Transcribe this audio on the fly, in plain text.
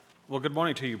Well, good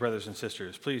morning to you, brothers and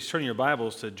sisters. Please turn your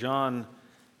Bibles to John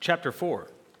chapter 4.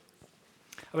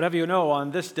 I would have you know,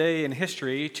 on this day in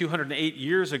history, 208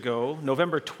 years ago,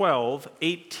 November 12,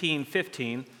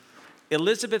 1815,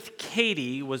 Elizabeth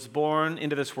Cady was born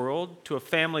into this world to a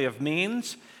family of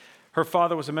means. Her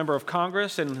father was a member of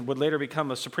Congress and would later become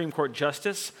a Supreme Court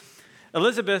justice.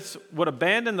 Elizabeth would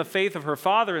abandon the faith of her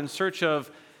father in search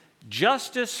of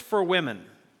justice for women.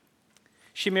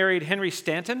 She married Henry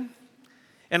Stanton,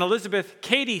 and Elizabeth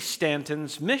Cady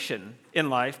Stanton's mission in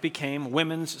life became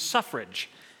women's suffrage.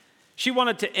 She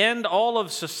wanted to end all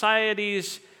of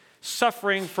society's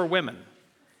suffering for women,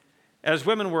 as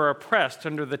women were oppressed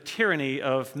under the tyranny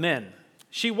of men.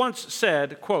 She once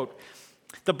said, quote,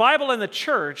 "The Bible and the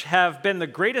church have been the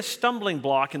greatest stumbling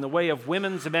block in the way of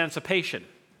women's emancipation."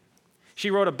 She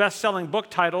wrote a best-selling book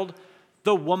titled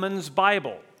The Woman's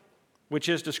Bible, which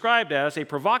is described as a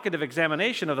provocative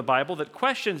examination of the Bible that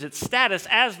questions its status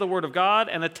as the Word of God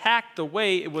and attacked the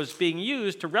way it was being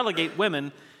used to relegate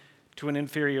women to an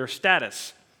inferior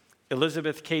status.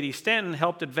 Elizabeth Cady Stanton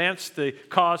helped advance the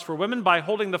cause for women by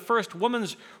holding the first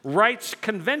women's rights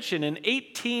convention in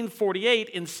 1848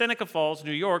 in Seneca Falls,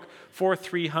 New York, for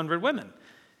 300 women.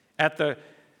 At the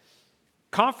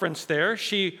conference there,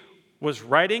 she was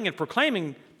writing and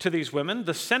proclaiming to these women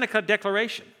the Seneca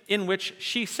Declaration, in which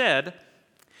she said,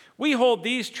 "We hold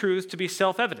these truths to be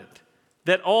self-evident,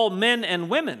 that all men and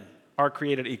women are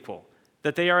created equal,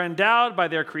 that they are endowed by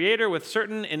their Creator with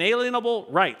certain inalienable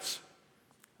rights."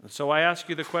 And so I ask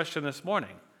you the question this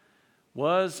morning,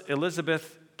 was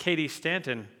Elizabeth Cady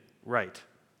Stanton right?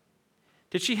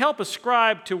 Did she help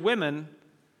ascribe to women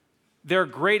their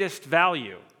greatest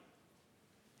value?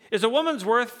 Is a woman's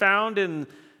worth found in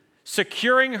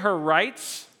securing her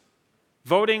rights,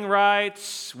 voting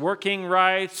rights, working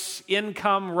rights,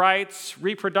 income rights,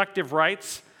 reproductive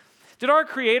rights? Did our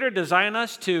Creator design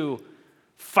us to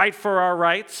fight for our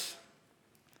rights?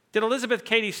 Did Elizabeth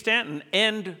Cady Stanton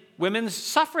end women's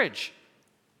suffrage?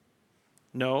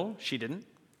 No, she didn't.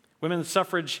 Women's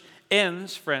suffrage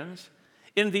ends, friends,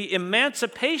 in the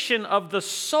emancipation of the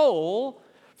soul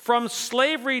from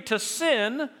slavery to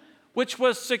sin, which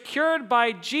was secured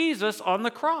by Jesus on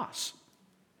the cross.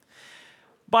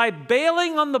 By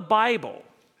bailing on the Bible,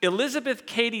 Elizabeth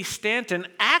Cady Stanton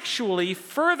actually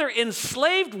further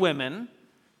enslaved women,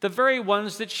 the very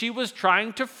ones that she was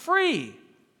trying to free.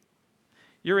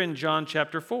 You're in John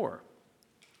chapter 4,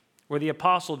 where the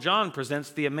Apostle John presents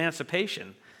the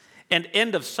emancipation and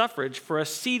end of suffrage for a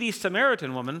seedy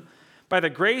Samaritan woman by the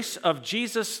grace of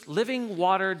Jesus' living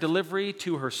water delivery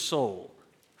to her soul.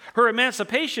 Her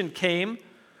emancipation came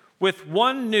with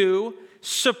one new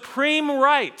supreme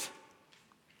right.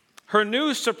 Her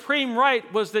new supreme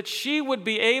right was that she would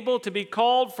be able to be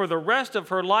called for the rest of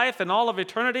her life and all of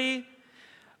eternity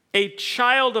a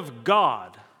child of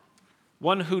God,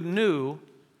 one who knew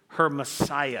her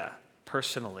Messiah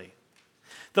personally.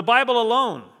 The Bible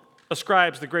alone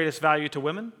ascribes the greatest value to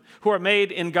women who are made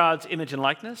in God's image and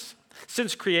likeness.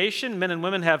 Since creation, men and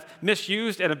women have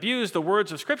misused and abused the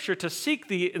words of Scripture to seek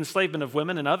the enslavement of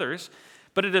women and others,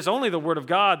 but it is only the Word of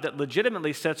God that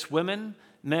legitimately sets women,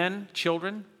 men,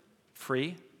 children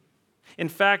free. In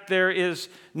fact, there is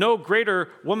no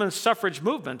greater women's suffrage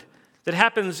movement that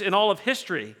happens in all of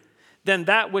history than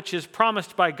that which is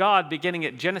promised by God beginning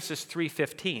at Genesis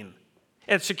 3:15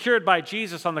 and secured by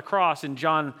Jesus on the cross in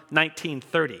John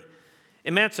 19:30.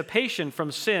 Emancipation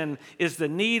from sin is the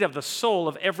need of the soul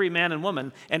of every man and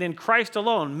woman, and in Christ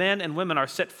alone, men and women are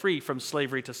set free from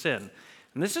slavery to sin.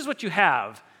 And this is what you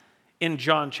have in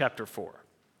John chapter 4.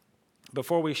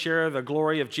 Before we share the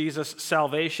glory of Jesus'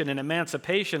 salvation and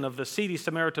emancipation of the seedy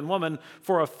Samaritan woman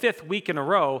for a fifth week in a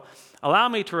row, allow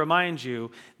me to remind you,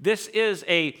 this is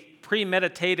a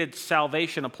premeditated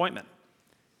salvation appointment.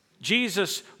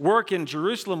 Jesus' work in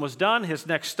Jerusalem was done. His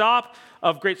next stop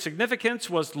of great significance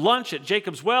was lunch at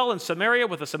Jacob's well in Samaria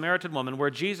with a Samaritan woman, where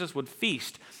Jesus would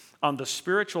feast on the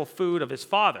spiritual food of his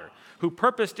Father, who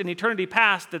purposed in eternity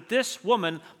past that this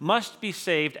woman must be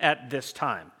saved at this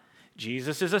time.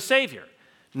 Jesus is a Savior.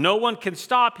 No one can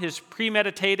stop his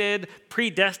premeditated,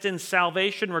 predestined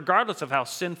salvation, regardless of how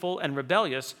sinful and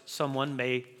rebellious someone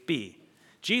may be.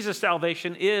 Jesus'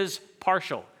 salvation is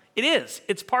partial.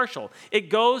 It's partial. It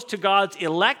goes to God's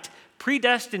elect,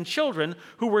 predestined children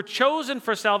who were chosen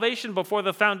for salvation before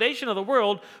the foundation of the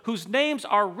world, whose names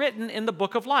are written in the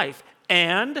book of life.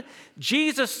 And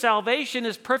Jesus' salvation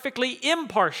is perfectly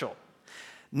impartial.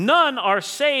 None are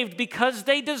saved because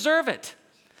they deserve it.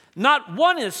 Not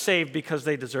one is saved because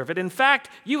they deserve it. In fact,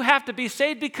 you have to be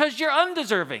saved because you're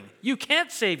undeserving. You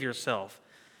can't save yourself.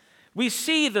 We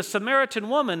see the Samaritan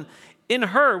woman In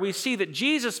her, we see that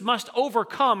Jesus must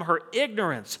overcome her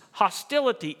ignorance,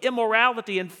 hostility,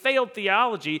 immorality, and failed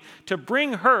theology to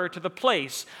bring her to the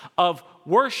place of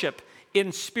worship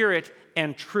in spirit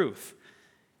and truth.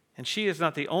 And she is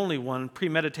not the only one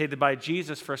premeditated by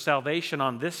Jesus for salvation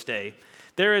on this day.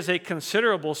 There is a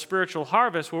considerable spiritual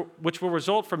harvest which will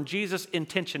result from Jesus'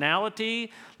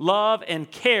 intentionality, love,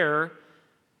 and care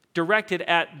directed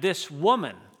at this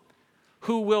woman,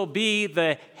 who will be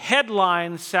the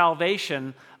headline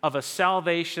salvation of a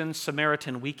Salvation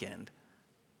Samaritan weekend.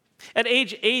 At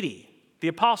age 80, the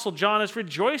Apostle John is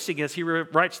rejoicing as he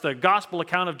writes the gospel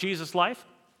account of Jesus' life,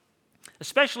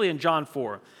 especially in John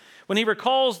 4, when he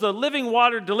recalls the living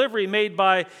water delivery made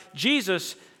by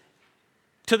Jesus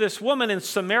to this woman in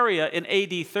Samaria in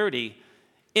AD 30,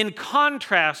 in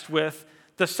contrast with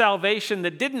the salvation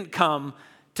that didn't come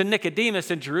to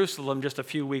Nicodemus in Jerusalem just a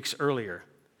few weeks earlier.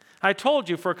 I told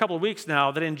you for a couple of weeks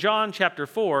now that in John chapter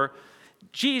 4,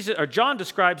 John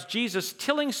describes Jesus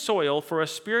tilling soil for a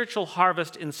spiritual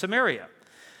harvest in Samaria.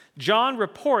 John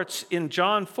reports in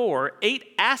John 4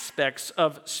 8 aspects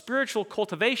of spiritual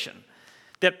cultivation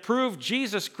that prove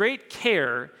Jesus' great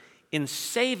care in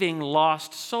saving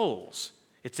lost souls.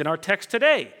 It's in our text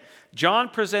today. John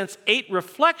presents 8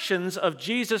 reflections of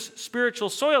Jesus' spiritual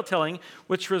soil tilling,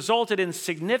 which resulted in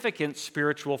significant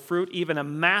spiritual fruit, even a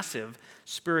massive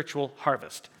spiritual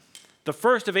harvest. The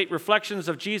first of 8 reflections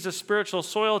of Jesus' spiritual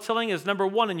soil tilling is number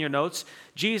 1 in your notes,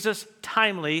 Jesus'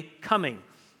 timely coming.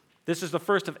 This is the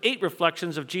first of 8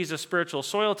 reflections of Jesus' spiritual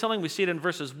soil tilling. We see it in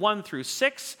verses 1 through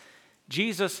 6,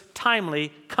 Jesus'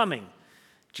 timely coming.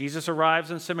 Jesus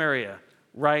arrives in Samaria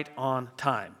right on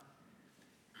time.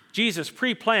 Jesus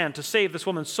pre-planned to save this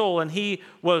woman's soul, and he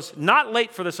was not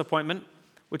late for this appointment,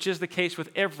 which is the case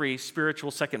with every spiritual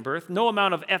second birth. No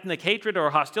amount of ethnic hatred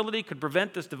or hostility could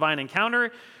prevent this divine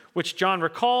encounter, which John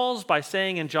recalls by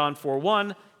saying in John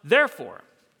 4:1, therefore,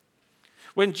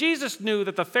 when Jesus knew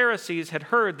that the Pharisees had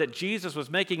heard that Jesus was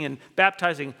making and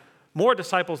baptizing more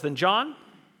disciples than John,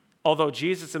 although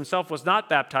Jesus himself was not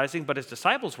baptizing, but his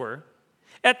disciples were,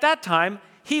 at that time,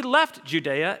 he left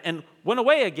Judea and went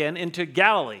away again into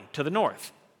Galilee to the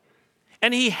north.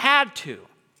 And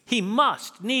he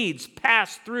must needs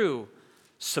pass through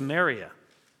Samaria.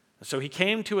 So he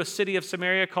came to a city of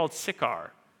Samaria called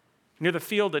Sychar, near the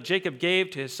field that Jacob gave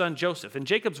to his son Joseph. And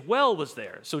Jacob's well was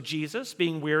there. So Jesus,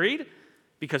 being wearied,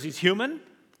 because he's human,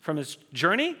 from his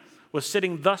journey, was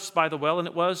sitting thus by the well, and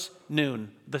it was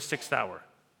noon, the 6th hour.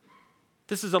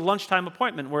 This is a lunchtime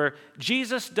appointment where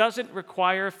Jesus doesn't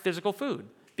require physical food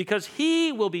because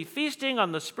he will be feasting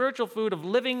on the spiritual food of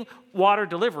living water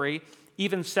delivery,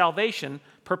 even salvation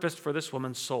purposed for this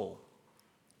woman's soul.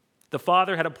 The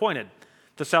Father had appointed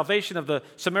the salvation of the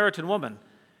Samaritan woman,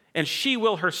 and she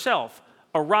will herself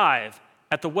arrive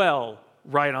at the well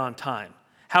right on time.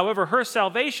 However, her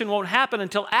salvation won't happen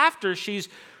until after she's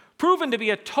proven to be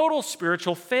a total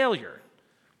spiritual failure.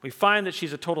 We find that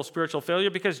she's a total spiritual failure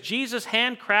because Jesus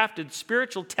handcrafted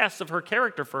spiritual tests of her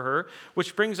character for her,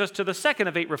 which brings us to the second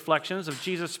of 8 reflections of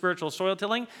Jesus' spiritual soil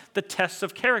tilling, the tests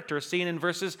of character seen in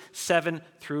verses 7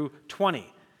 through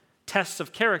 20. Tests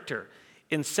of character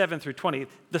in 7 through 20,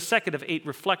 the second of 8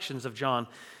 reflections of John.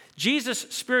 Jesus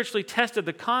spiritually tested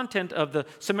the content of the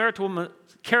Samaritan woman's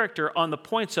character on the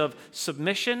points of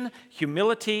submission,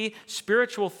 humility,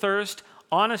 spiritual thirst,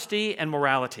 honesty, and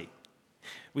morality.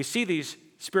 We see these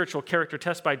spiritual character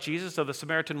test by Jesus of the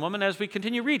Samaritan woman as we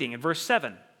continue reading in verse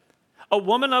 7. A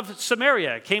woman of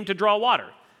Samaria came to draw water.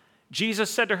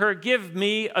 Jesus said to her, "Give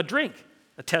me a drink,"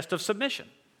 a test of submission.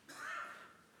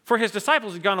 For his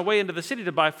disciples had gone away into the city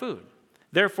to buy food.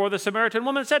 Therefore the Samaritan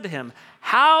woman said to him,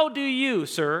 "How do you,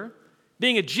 sir,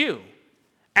 being a Jew,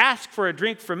 ask for a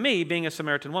drink from me, being a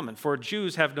Samaritan woman? For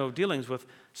Jews have no dealings with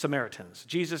Samaritans."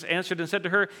 Jesus answered and said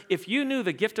to her, "If you knew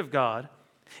the gift of God,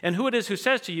 and who it is who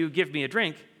says to you, 'Give me a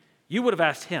drink,' you would have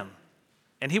asked him,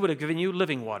 and he would have given you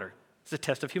living water." It's a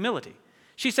test of humility.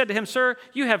 She said to him, "Sir,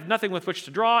 you have nothing with which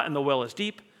to draw, and the well is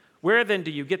deep. Where then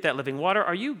do you get that living water?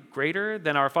 Are you greater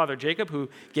than our father Jacob, who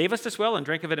gave us this well and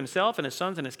drank of it himself and his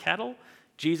sons and his cattle?"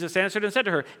 Jesus answered and said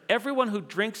to her, "Everyone who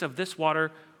drinks of this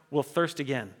water will thirst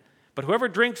again. But whoever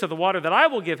drinks of the water that I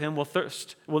will give him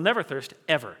will never thirst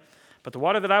ever. But the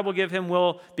water that I will give him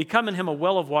will become in him a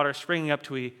well of water springing up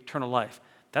to eternal life."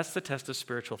 That's the test of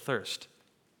spiritual thirst.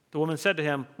 The woman said to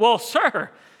him, "Well,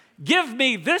 sir, give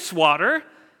me this water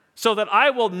so that I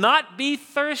will not be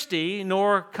thirsty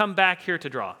nor come back here to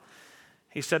draw."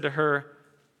 He said to her,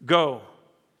 "Go,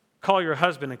 call your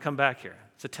husband and come back here."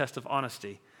 It's a test of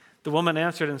honesty. The woman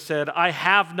answered and said, "I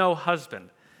have no husband."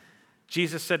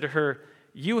 Jesus said to her,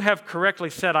 "You have correctly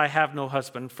said, 'I have no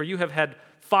husband,' for you have had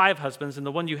 5 husbands, and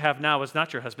the one you have now is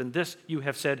not your husband. This you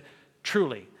have said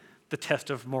truly, the test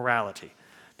of morality."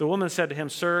 The woman said to him,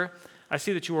 "Sir, I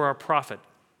see that you are a prophet.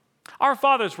 Our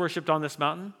fathers worshipped on this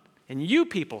mountain, and you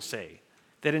people say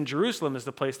that in Jerusalem is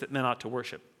the place that men ought to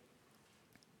worship."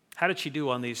 How did she do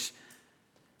on these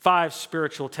 5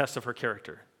 spiritual tests of her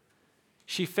character?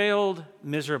 She failed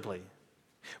miserably.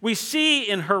 We see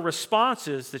in her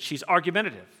responses that she's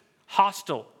argumentative,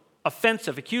 hostile,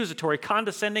 offensive, accusatory,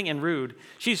 condescending, and rude.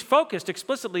 She's focused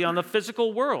explicitly on the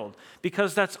physical world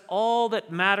because that's all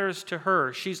that matters to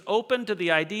her. She's open to the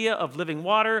idea of living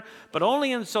water, but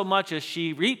only in so much as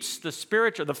she reaps the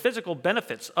spiritual, the physical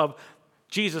benefits of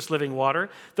Jesus living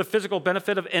water, the physical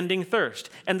benefit of ending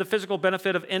thirst, and the physical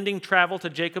benefit of ending travel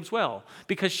to Jacob's well,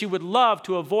 because she would love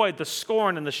to avoid the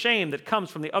scorn and the shame that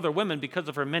comes from the other women because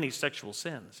of her many sexual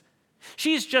sins.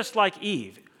 She's just like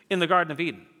Eve in the Garden of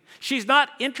Eden. She's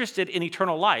not interested in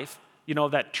eternal life,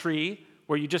 that tree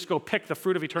where you just go pick the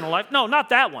fruit of eternal life. No, not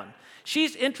that one.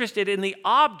 She's interested in the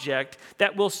object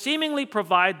that will seemingly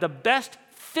provide the best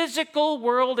physical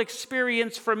world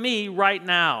experience for me right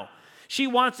now. She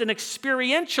wants an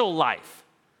experiential life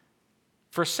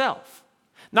for self,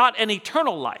 not an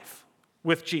eternal life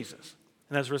with Jesus.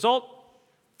 And as a result,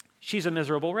 she's a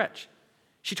miserable wretch.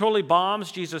 She totally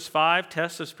bombs Jesus' 5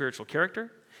 tests of spiritual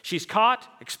character. She's caught,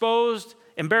 exposed,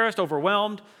 embarrassed,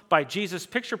 overwhelmed by Jesus'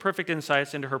 picture-perfect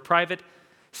insights into her private,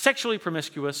 sexually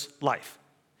promiscuous life.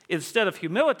 Instead of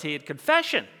humility and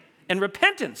confession and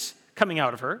repentance coming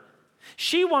out of her,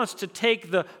 she wants to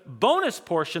take the bonus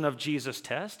portion of Jesus'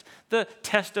 test, the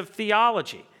test of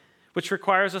theology, which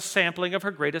requires a sampling of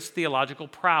her greatest theological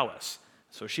prowess.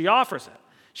 So she offers it.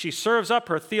 She serves up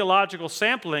her theological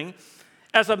sampling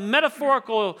as a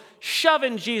metaphorical shove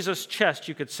in Jesus' chest,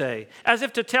 you could say, as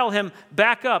if to tell him,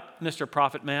 "Back up, Mr.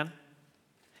 Prophet Man.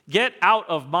 Get out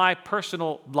of my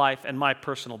personal life and my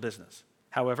personal business."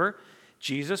 However,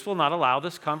 Jesus will not allow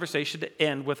this conversation to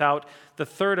end without the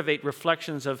 3rd of 8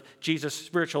 reflections of Jesus'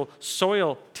 spiritual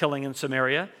soil tilling in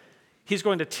Samaria. He's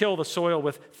going to till the soil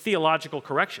with theological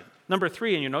correction. Number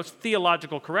 3 in your notes,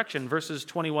 theological correction, verses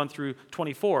 21 through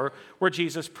 24, where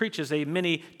Jesus preaches a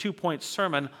mini 2-point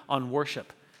sermon on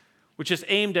worship, which is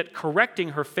aimed at correcting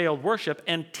her failed worship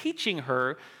and teaching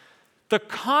her the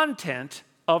content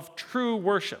of true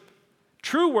worship.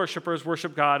 True worshipers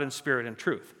worship God in spirit and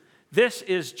truth. This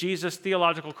is Jesus'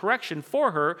 theological correction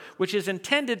for her, which is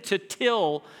intended to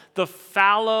till the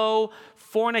fallow,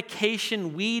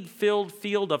 fornication, weed-filled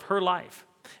field of her life.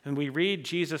 And we read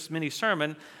Jesus' mini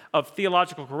sermon of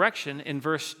theological correction in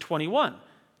verse 21.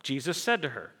 Jesus said to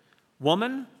her,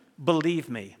 "Woman, believe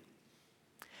me.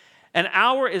 An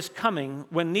hour is coming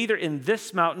when neither in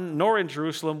this mountain nor in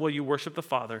Jerusalem will you worship the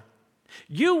Father.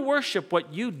 You worship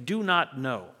what you do not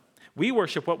know. We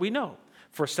worship what we know,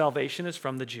 for salvation is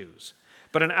from the Jews.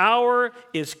 But an hour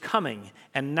is coming,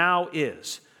 and now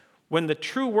is, when the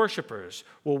true worshipers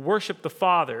will worship the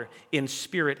Father in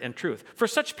spirit and truth. For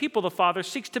such people the Father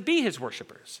seeks to be his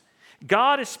worshipers.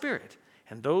 God is spirit,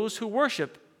 and those who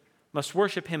worship must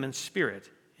worship him in spirit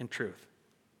and truth."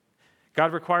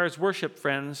 God requires worship,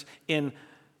 friends, in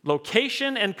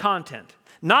location and content.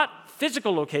 Not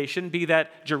physical location, be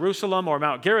that Jerusalem or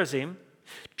Mount Gerizim.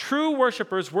 True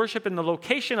worshipers worship in the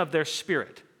location of their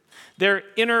spirit, their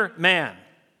inner man,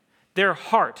 their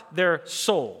heart, their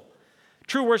soul.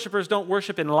 True worshipers don't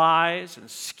worship in lies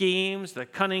and schemes, the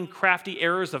cunning, crafty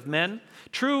errors of men.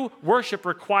 True worship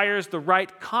requires the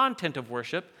right content of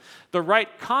worship. The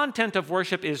right content of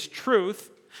worship is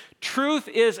truth. Truth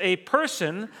is a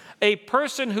person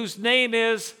whose name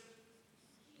is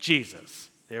Jesus.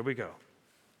 There we go.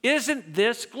 Isn't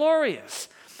this glorious?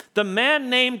 The man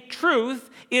named Truth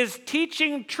is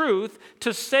teaching truth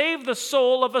to save the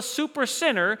soul of a super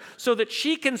sinner so that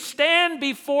she can stand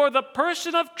before the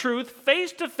person of truth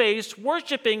face to face,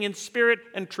 worshiping in spirit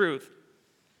and truth.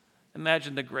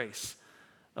 Imagine the grace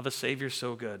of a Savior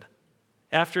so good.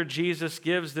 After Jesus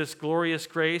gives this glorious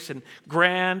grace and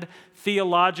grand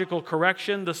theological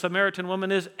correction, the Samaritan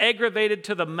woman is aggravated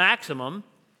to the maximum.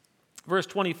 Verse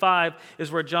 25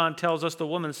 is where John tells us the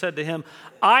woman said to him,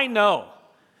 "I know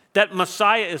that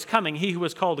Messiah is coming, he who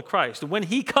is called the Christ. And when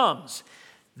he comes,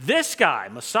 this guy,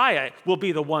 Messiah, will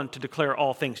be the one to declare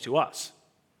all things to us."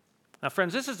 Now,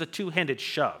 friends, this is a 2-handed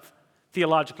shove,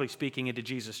 theologically speaking, into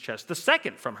Jesus' chest. The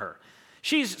second from her.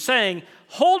 She's saying,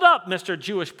 "Hold up, Mr.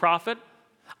 Jewish prophet.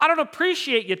 I don't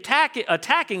appreciate you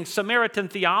attacking Samaritan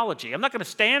theology. I'm not going to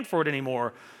stand for it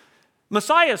anymore.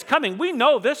 Messiah is coming. We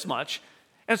know this much.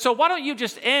 And so why don't you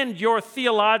just end your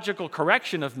theological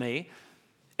correction of me,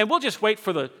 and we'll just wait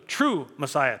for the true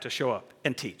Messiah to show up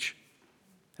and teach."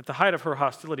 At the height of her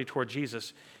hostility toward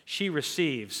Jesus, she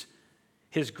receives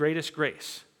his greatest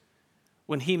grace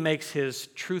when he makes his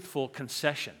truthful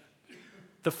concession.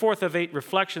 The fourth of 8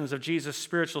 reflections of Jesus'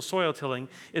 spiritual soil tilling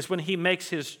is when he makes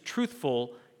his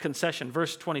truthful concession.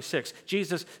 Verse 26,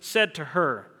 Jesus said to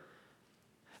her,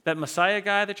 that Messiah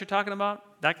guy that you're talking about,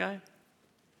 that guy,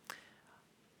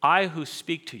 I who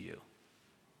speak to you,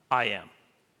 I am.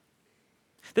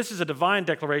 This is a divine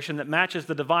declaration that matches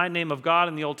the divine name of God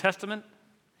in the Old Testament.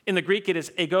 In the Greek, it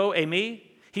is ego, eimi.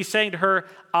 He's saying to her,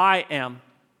 I am.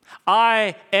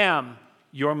 I am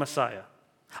your Messiah.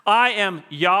 I am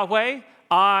Yahweh.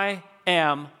 I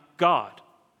am God.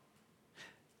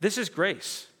 This is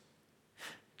grace.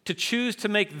 To choose to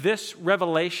make this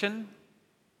revelation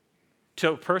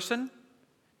to a person,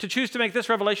 to choose to make this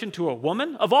revelation to a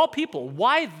woman, of all people,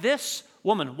 why this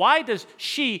woman? Why does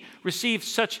she receive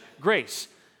such grace?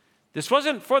 This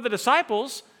wasn't for the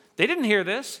disciples. They didn't hear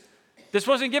this. This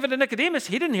wasn't given to Nicodemus.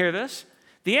 He didn't hear this.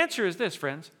 The answer is this,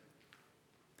 friends.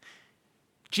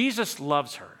 Jesus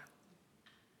loves her.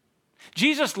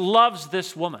 Jesus loves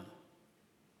this woman.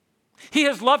 He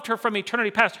has loved her from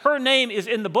eternity past. Her name is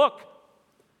in the book.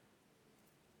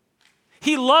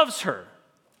 He loves her.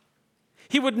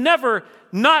 He would never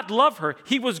not love her.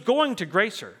 He was going to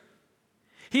grace her.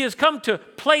 He has come to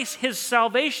place his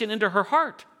salvation into her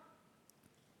heart.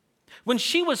 When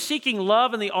she was seeking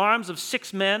love in the arms of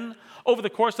 6 men over the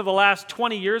course of the last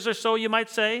 20 years or so, you might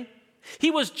say,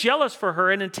 he was jealous for her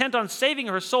and intent on saving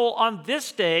her soul on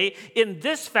this day, in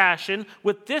this fashion,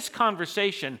 with this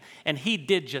conversation, and he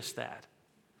did just that.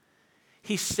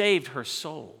 He saved her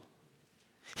soul.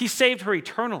 He saved her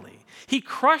eternally. He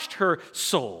crushed her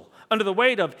soul under the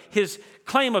weight of his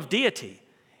claim of deity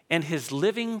and his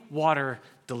living water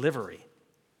delivery.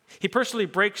 He personally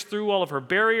breaks through all of her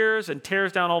barriers and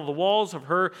tears down all the walls of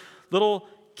her little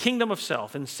kingdom of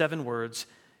self in 7 words.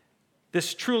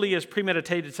 This truly is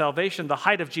premeditated salvation, the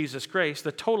height of Jesus' grace,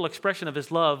 the total expression of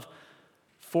his love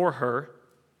for her.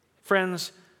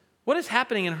 Friends, what is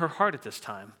happening in her heart at this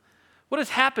time? What is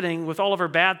happening with all of her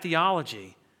bad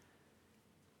theology?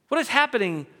 What is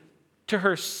happening to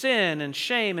her sin and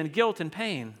shame and guilt and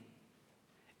pain?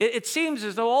 It seems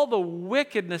as though all the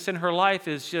wickedness in her life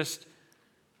is just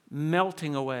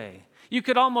melting away. You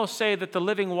could almost say that the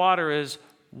living water is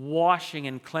washing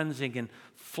and cleansing and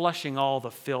flushing all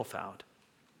the filth out.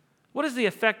 What is the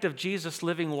effect of Jesus'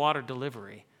 living water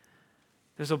delivery?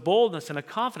 There's a boldness and a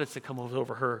confidence that comes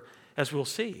over her, as we'll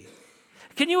see.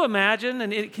 Can you imagine,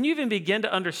 and can you even begin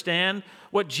to understand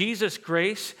what Jesus'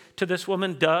 grace to this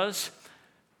woman does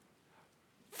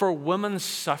for women's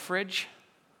suffrage?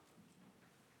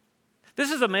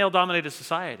 This is a male-dominated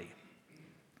society.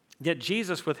 Yet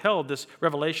Jesus withheld this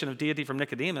revelation of deity from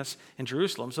Nicodemus in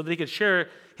Jerusalem so that he could share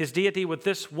his deity with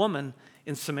this woman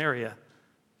in Samaria.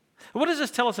 What does this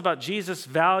tell us about Jesus'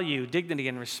 value, dignity,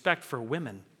 and respect for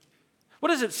women? What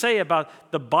does it say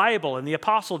about the Bible and the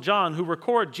Apostle John who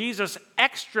record Jesus'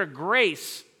 extra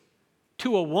grace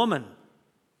to a woman?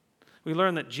 We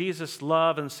learn that Jesus'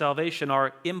 love and salvation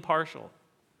are impartial,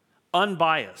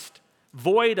 unbiased,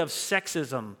 void of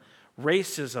sexism,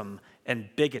 racism, and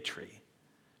bigotry.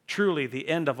 Truly, the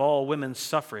end of all women's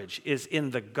suffrage is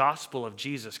in the gospel of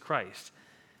Jesus Christ,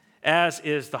 as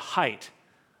is the height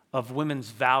of women's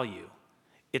value.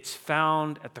 It's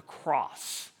found at the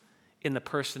cross in the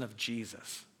person of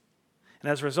Jesus.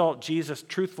 And as a result, Jesus'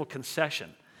 truthful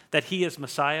concession that he is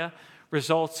Messiah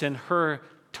results in her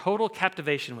total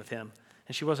captivation with him.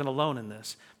 And she wasn't alone in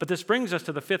this. But this brings us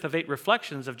to the 5th of 8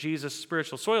 reflections of Jesus'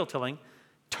 spiritual soil tilling,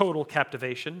 total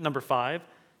captivation. Number 5.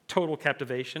 Total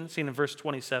captivation, seen in verse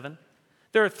 27.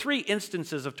 There are 3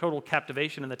 instances of total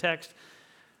captivation in the text,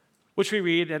 which we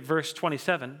read at verse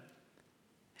 27.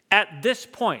 At this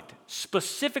point,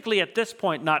 specifically at this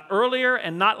point, not earlier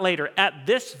and not later, at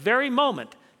this very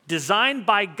moment, designed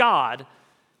by God,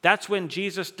 that's when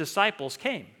Jesus' disciples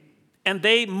came. And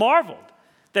they marveled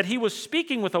that he was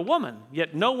speaking with a woman,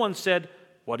 yet no one said,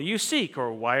 "What do you seek?"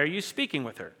 or "Why are you speaking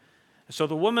with her?" And so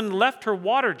the woman left her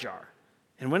water jar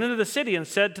and went into the city and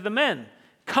said to the men,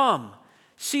 "Come,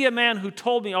 see a man who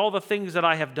told me all the things that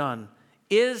I have done.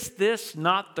 Is this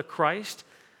not the Christ?"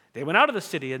 They went out of the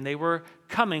city and they were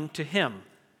coming to him.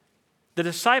 The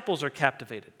disciples are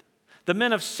captivated. The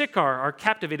men of Sychar are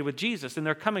captivated with Jesus and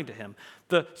they're coming to him.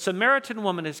 The Samaritan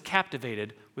woman is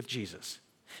captivated with Jesus.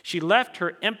 She left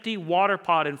her empty water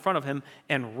pot in front of him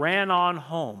and ran on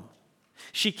home.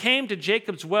 She came to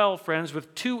Jacob's well, friends,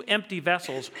 with 2 empty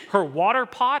vessels, her water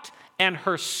pot and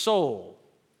her soul.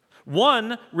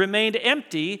 One remained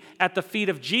empty at the feet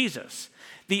of Jesus.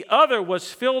 The other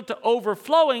was filled to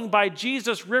overflowing by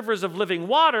Jesus' rivers of living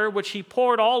water, which he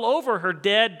poured all over her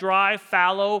dead, dry,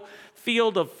 fallow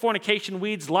field of fornication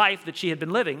weeds life that she had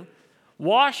been living,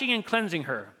 washing and cleansing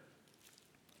her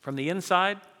from the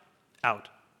inside out.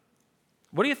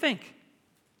 What do you think?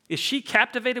 Is she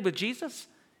captivated with Jesus?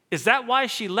 Is that why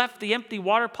she left the empty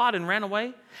water pot and ran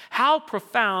away? How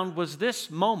profound was this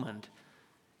moment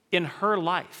in her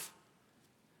life?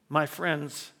 My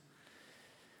friends,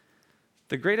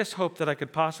 the greatest hope that I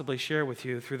could possibly share with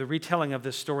you through the retelling of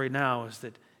this story now is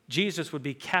that Jesus would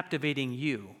be captivating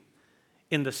you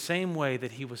in the same way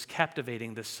that he was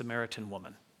captivating this Samaritan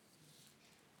woman.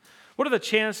 What are the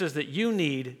chances that you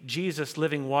need Jesus'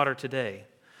 living water today?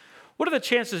 What are the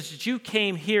chances that you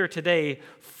came here today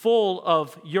full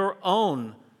of your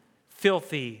own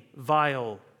filthy,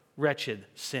 vile, wretched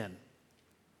sin?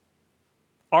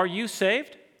 Are you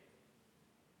saved?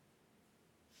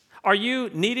 Are you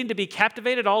needing to be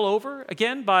captivated all over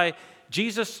again by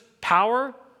Jesus'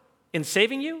 power in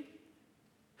saving you?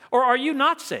 Or are you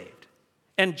not saved?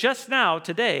 And just now,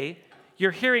 today, you're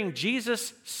hearing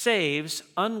Jesus saves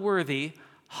unworthy,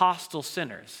 hostile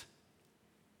sinners.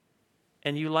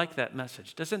 And you like that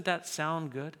message. Doesn't that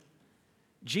sound good?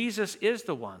 Jesus is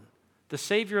the one, the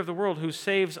Savior of the world, who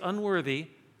saves unworthy,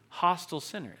 hostile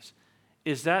sinners.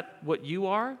 Is that what you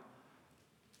are?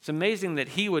 It's amazing that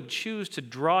he would choose to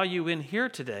draw you in here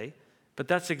today, but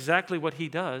that's exactly what he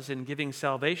does in giving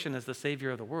salvation as the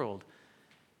Savior of the world.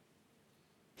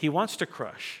 He wants to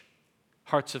crush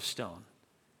hearts of stone,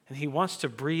 and he wants to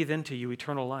breathe into you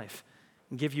eternal life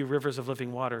and give you rivers of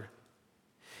living water.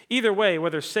 Either way,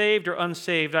 whether saved or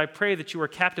unsaved, I pray that you are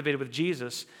captivated with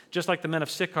Jesus, just like the men of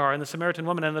Sychar and the Samaritan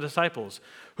woman and the disciples,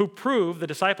 who prove, the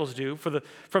disciples do,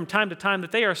 from time to time,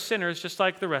 that they are sinners just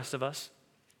like the rest of us.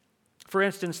 For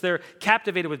instance, they're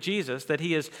captivated with Jesus, that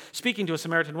he is speaking to a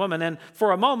Samaritan woman, and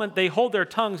for a moment they hold their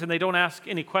tongues and they don't ask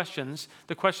any questions,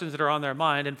 the questions that are on their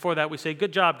mind, and for that we say,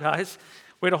 good job, guys,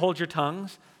 way to hold your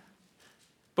tongues.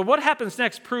 But what happens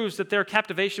next proves that their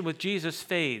captivation with Jesus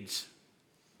fades.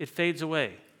 It fades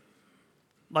away.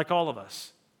 Like all of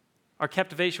us. Our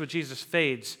captivation with Jesus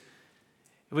fades.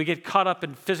 We get caught up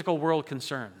in physical world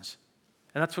concerns.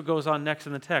 And that's what goes on next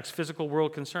in the text. Physical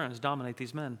world concerns dominate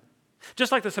these men.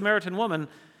 Just like the Samaritan woman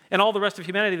and all the rest of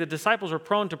humanity, the disciples were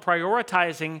prone to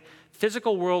prioritizing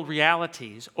physical world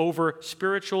realities over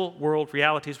spiritual world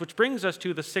realities, which brings us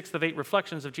to the 6th of 8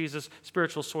 reflections of Jesus'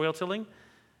 spiritual soil tilling.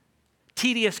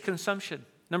 Tedious consumption.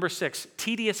 Number 6,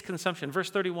 tedious consumption. Verse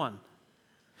 31.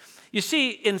 You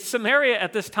see, in Samaria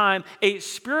at this time, a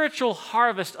spiritual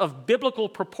harvest of biblical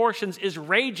proportions is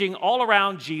raging all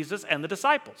around Jesus and the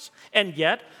disciples. And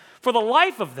yet, for the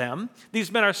life of them,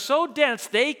 these men are so dense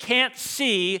they can't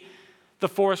see the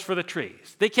forest for the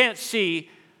trees. They can't see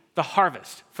the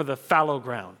harvest for the fallow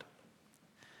ground.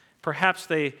 Perhaps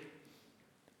they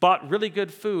bought really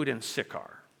good food in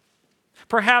Sychar.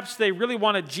 Perhaps they really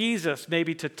wanted Jesus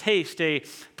maybe to taste a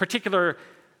particular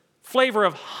flavor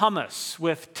of hummus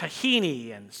with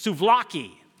tahini and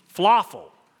souvlaki,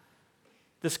 falafel.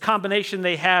 This combination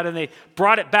they had, and they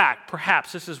brought it back.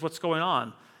 Perhaps this is what's going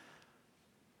on.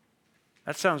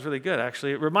 That sounds really good,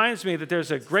 actually. It reminds me that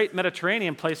there's a great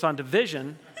Mediterranean place on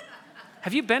Division.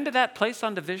 Have you been to that place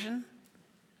on Division?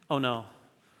 Oh, no.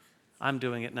 I'm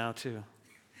doing it now, too.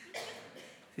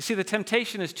 You see, the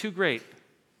temptation is too great.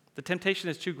 The temptation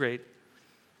is too great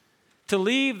to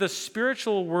leave the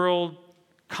spiritual world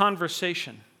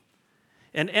conversation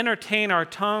and entertain our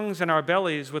tongues and our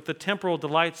bellies with the temporal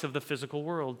delights of the physical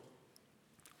world.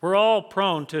 We're all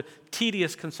prone to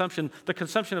tedious consumption, the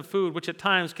consumption of food, which at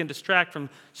times can distract from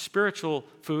spiritual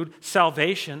food,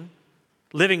 salvation,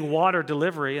 living water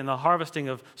delivery, and the harvesting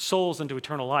of souls into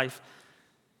eternal life.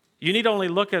 You need only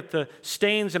look at the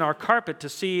stains in our carpet to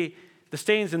see the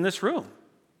stains in this room,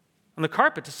 on the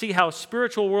carpet, to see how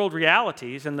spiritual world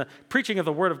realities and the preaching of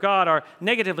the Word of God are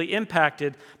negatively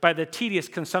impacted by the tedious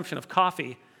consumption of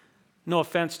coffee. No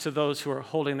offense to those who are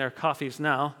holding their coffees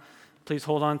now. Please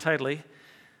hold on tightly.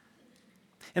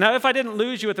 And now, if I didn't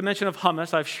lose you at the mention of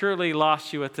hummus, I've surely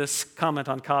lost you at this comment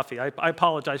on coffee. I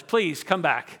apologize. Please come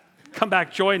back. Come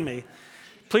back, join me.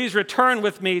 Please return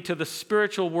with me to the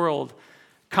spiritual world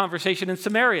conversation in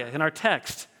Samaria in our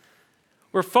text.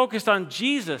 We're focused on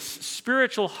Jesus'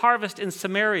 spiritual harvest in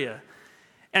Samaria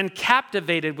and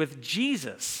captivated with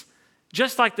Jesus,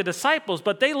 just like the disciples,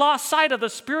 but they lost sight of the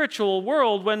spiritual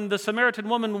world when the Samaritan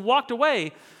woman walked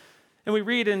away. And we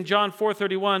read in John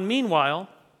 4:31, meanwhile,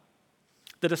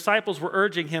 the disciples were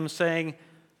urging him, saying,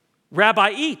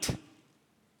 Rabbi, eat.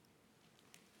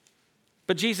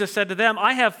 But Jesus said to them,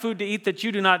 I have food to eat that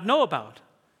you do not know about.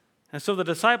 And so the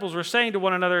disciples were saying to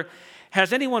one another,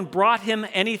 has anyone brought him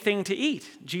anything to eat?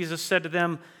 Jesus said to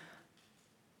them,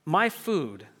 my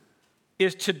food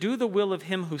is to do the will of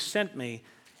him who sent me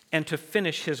and to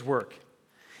finish his work.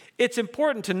 It's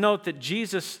important to note that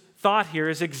Jesus' thought here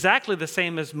is exactly the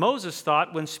same as Moses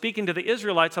thought when speaking to the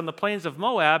Israelites on the plains of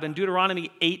Moab in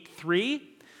Deuteronomy 8:3,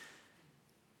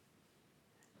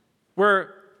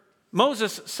 where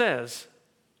Moses says,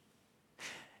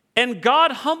 and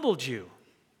God humbled you,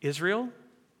 Israel.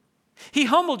 He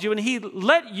humbled you and he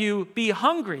let you be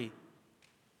hungry.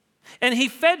 And he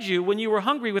fed you when you were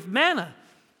hungry with manna,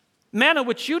 manna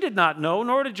which you did not know,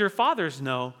 nor did your fathers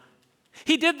know.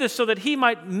 He did this so that he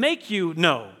might make you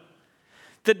know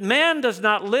that man does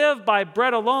not live by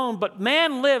bread alone, but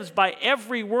man lives by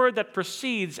every word that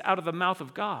proceeds out of the mouth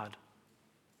of God.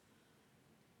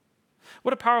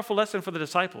 What a powerful lesson for the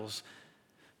disciples.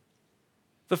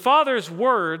 The Father's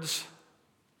words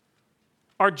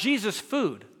are Jesus'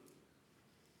 food.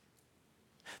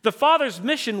 The Father's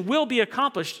mission will be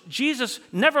accomplished. Jesus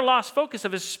never lost focus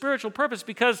of his spiritual purpose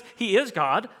because he is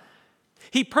God.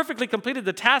 He perfectly completed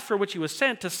the task for which he was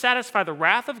sent to satisfy the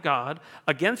wrath of God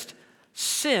against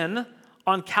sin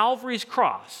on Calvary's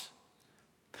cross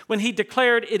when he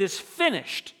declared it is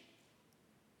finished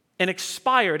and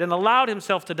expired and allowed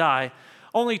himself to die,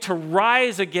 only to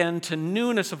rise again to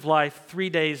newness of life 3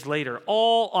 days later,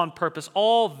 all on purpose,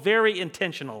 all very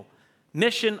intentional,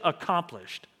 mission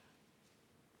accomplished.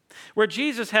 Where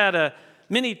Jesus had a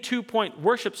mini 2-point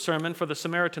worship sermon for the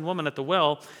Samaritan woman at the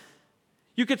well,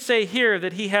 you could say here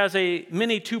that he has a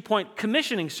mini 2-point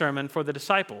commissioning sermon for the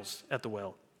disciples at the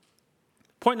well.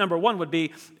 Point number 1 would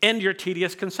be, end your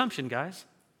tedious consumption, guys.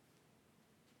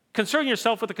 Concern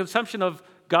yourself with the consumption of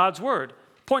God's word.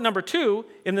 Point number 2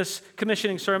 in this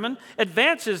commissioning sermon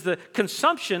advances the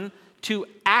consumption to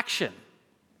action.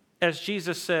 As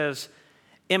Jesus says,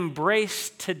 embrace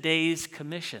today's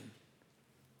commission.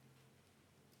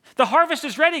 The harvest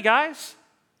is ready, guys.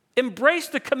 Embrace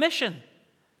the commission.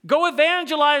 Go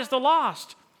evangelize the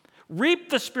lost. Reap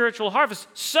the spiritual harvest.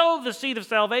 Sow the seed of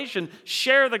salvation.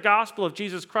 Share the gospel of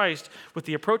Jesus Christ with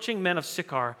the approaching men of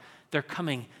Sychar. They're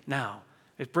coming now.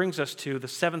 It brings us to the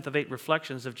 7th of 8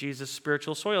 reflections of Jesus'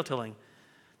 spiritual soil tilling.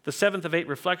 The 7th of 8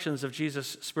 reflections of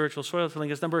Jesus' spiritual soil tilling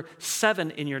is number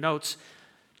 7 in your notes.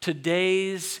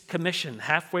 Today's commission.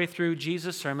 Halfway through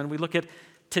Jesus' sermon, we look at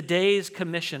today's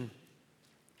commission.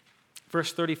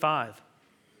 Verse 35.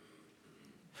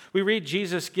 We read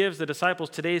Jesus gives the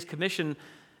disciples today's commission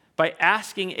by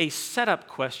asking a setup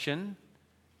question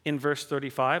in verse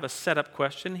 35, a setup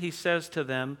question. He says to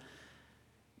them,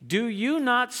 do you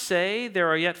not say there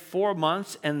are yet 4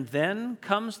 months and then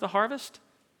comes the harvest?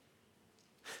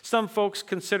 Some folks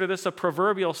consider this a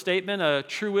proverbial statement, a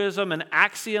truism, an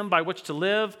axiom by which to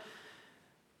live,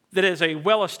 that is a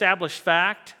well-established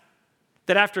fact,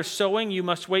 that after sowing you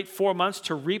must wait 4 months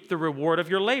to reap the reward of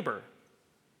your labor.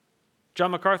 John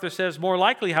MacArthur says, more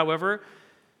likely, however,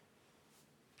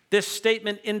 this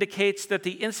statement indicates that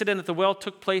the incident at the well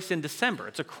took place in December.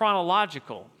 It's a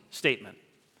chronological statement.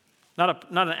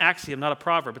 Not an axiom, not a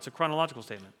proverb. It's a chronological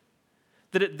statement.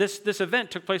 That this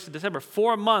event took place in December,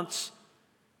 4 months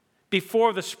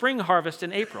before the spring harvest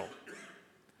in April.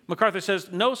 MacArthur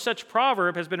says no such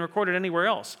proverb has been recorded anywhere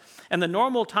else, and the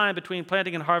normal time between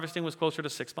planting and harvesting was closer to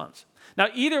 6 months. Now,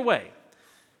 either way,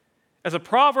 as a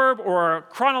proverb or a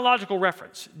chronological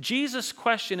reference, Jesus'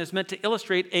 question is meant to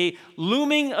illustrate a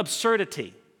looming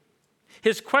absurdity.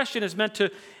 His question is meant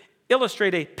to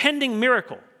illustrate a pending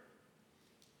miracle.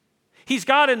 He's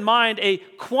got in mind a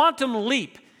quantum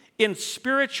leap in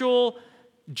spiritual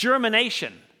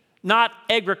germination, not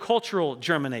agricultural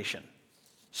germination.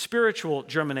 Spiritual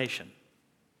germination.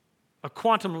 A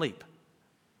quantum leap.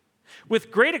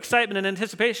 With great excitement and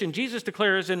anticipation, Jesus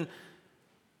declares in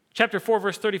chapter 4,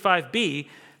 verse 35b,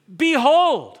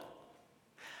 behold,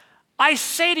 I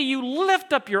say to you,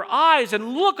 lift up your eyes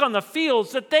and look on the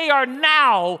fields, that they are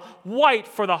now white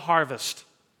for the harvest.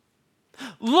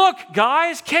 Look,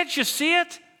 guys, can't you see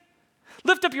it?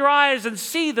 Lift up your eyes and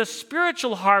see the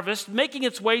spiritual harvest making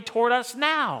its way toward us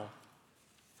now.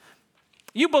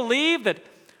 You believe that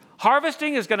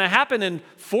harvesting is going to happen in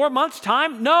 4 months'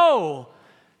 time? No.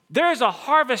 There's a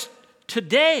harvest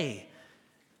today.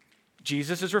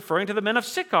 Jesus is referring to the men of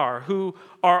Sychar who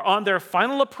are on their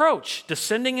final approach,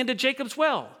 descending into Jacob's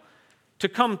well, to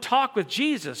come talk with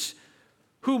Jesus,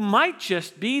 who might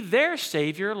just be their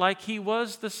Savior like he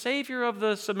was the Savior of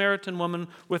the Samaritan woman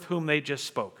with whom they just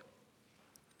spoke.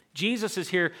 Jesus is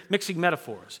here mixing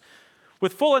metaphors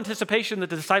with full anticipation that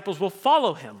the disciples will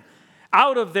follow him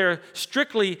out of their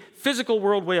strictly physical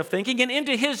world way of thinking and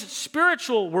into his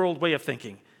spiritual world way of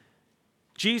thinking.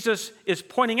 Jesus is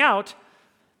pointing out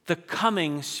the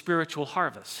coming spiritual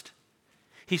harvest.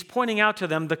 He's pointing out to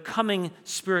them the coming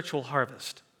spiritual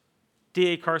harvest.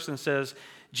 D.A. Carson says,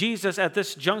 Jesus at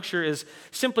this juncture is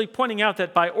simply pointing out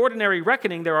that by ordinary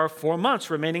reckoning, there are 4 months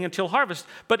remaining until harvest.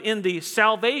 But in the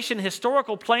salvation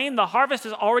historical plane, the harvest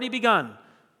has already begun.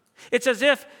 It's as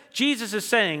if Jesus is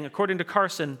saying, according to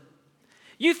Carson,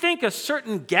 you think a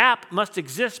certain gap must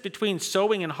exist between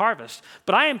sowing and harvest,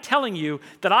 but I am telling you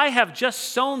that I have just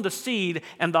sown the seed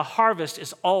and the harvest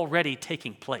is already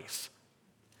taking place.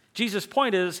 Jesus'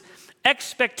 point is,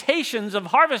 expectations of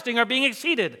harvesting are being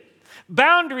exceeded.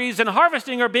 Boundaries in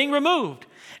harvesting are being removed.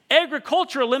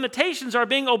 Agricultural limitations are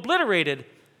being obliterated,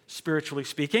 spiritually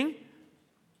speaking.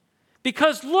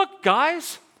 Because look,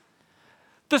 guys,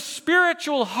 the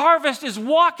spiritual harvest is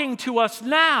walking to us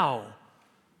now.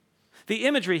 The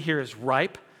imagery here is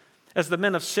ripe. As the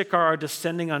men of Sychar are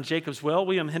descending on Jacob's well,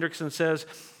 William Hendrickson says,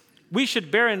 we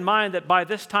should bear in mind that by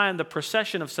this time the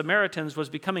procession of Samaritans was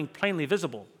becoming plainly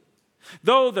visible.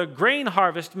 Though the grain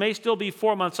harvest may still be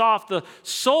 4 months off, the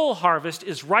soul harvest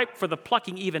is ripe for the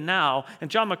plucking even now.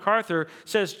 And John MacArthur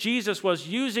says Jesus was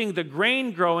using the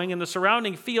grain growing in the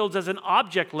surrounding fields as an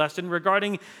object lesson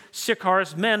regarding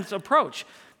Sychar's men's approach,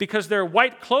 because their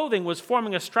white clothing was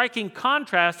forming a striking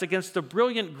contrast against the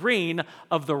brilliant green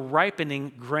of the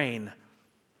ripening grain.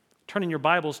 Turn in your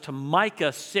Bibles to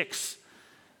Micah 6,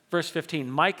 verse 15.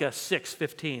 Micah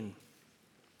 6:15.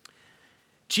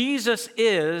 Jesus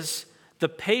is the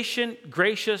patient,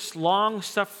 gracious,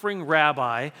 long-suffering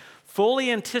rabbi, fully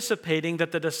anticipating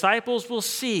that the disciples will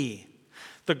see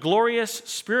the glorious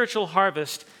spiritual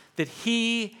harvest that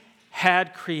he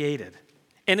had created,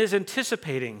 and is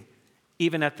anticipating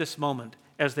even at this moment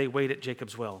as they wait at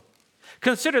Jacob's well.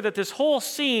 Consider that this whole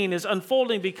scene is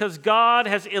unfolding because God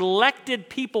has elected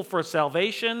people for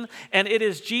salvation, and it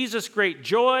is Jesus' great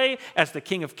joy as the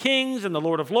King of Kings and the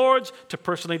Lord of Lords to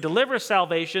personally deliver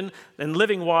salvation and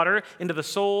living water into the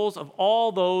souls of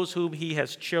all those whom he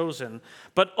has chosen,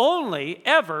 but only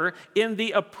ever in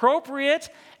the appropriate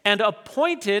and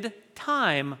appointed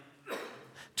time.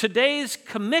 Today's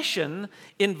commission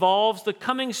involves the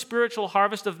coming spiritual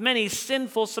harvest of many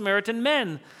sinful Samaritan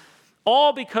men,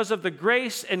 all because of the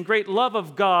grace and great love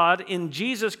of God in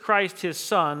Jesus Christ, his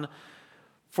Son,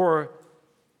 for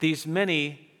these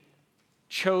many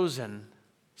chosen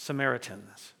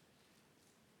Samaritans.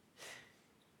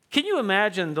 Can you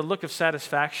imagine the look of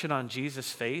satisfaction on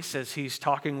Jesus' face as he's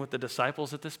talking with the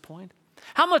disciples at this point?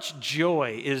 How much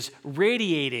joy is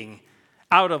radiating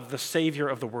out of the Savior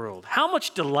of the world? How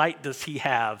much delight does he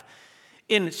have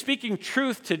in speaking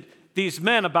truth to these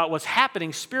men about what's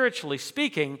happening spiritually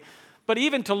speaking, but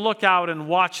even to look out and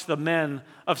watch the men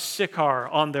of Sychar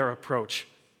on their approach?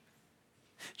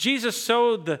 Jesus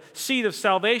sowed the seed of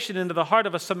salvation into the heart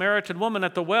of a Samaritan woman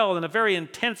at the well in a very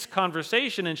intense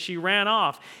conversation, and she ran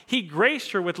off. He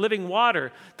graced her with living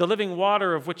water, the living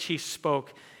water of which he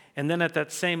spoke. And then at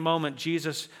that same moment,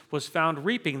 Jesus was found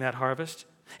reaping that harvest.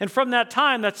 And from that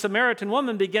time, that Samaritan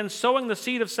woman began sowing the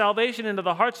seed of salvation into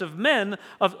the hearts of men,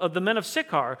 of the men of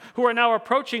Sychar, who are now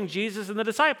approaching Jesus and the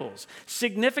disciples.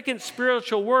 Significant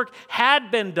spiritual work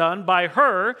had been done by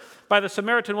her, by the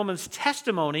Samaritan woman's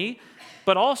testimony,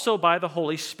 but also by the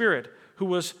Holy Spirit, who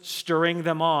was stirring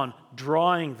them on,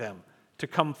 drawing them to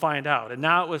come find out. And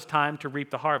now it was time to reap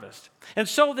the harvest. And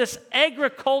so this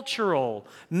agricultural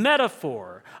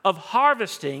metaphor of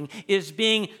harvesting is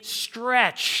being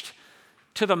stretched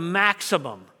to the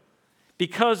maximum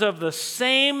because of the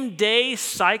same day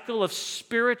cycle of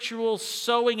spiritual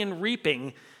sowing and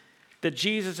reaping that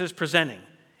Jesus is presenting,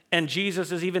 and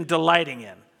Jesus is even delighting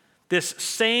in. This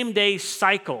same day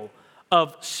cycle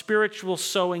of spiritual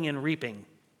sowing and reaping.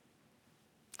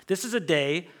 This is a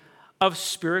day of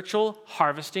spiritual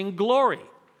harvesting glory,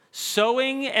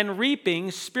 sowing and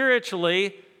reaping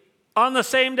spiritually on the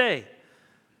same day.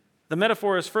 The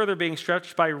metaphor is further being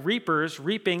stretched by reapers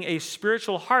reaping a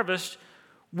spiritual harvest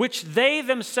which they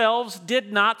themselves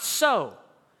did not sow.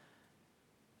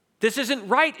 This isn't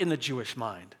right in the Jewish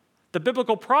mind. The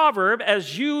biblical proverb,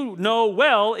 as you know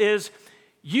well, is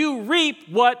you reap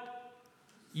what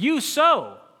you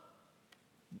sow.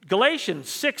 Galatians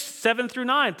 6, 7 through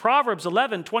 9, Proverbs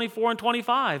 11, 24 and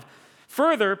 25.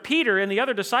 Further, Peter and the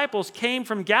other disciples came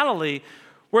from Galilee,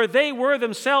 where they were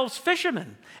themselves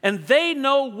fishermen. And they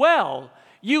know well,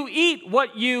 you eat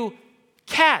what you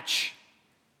catch.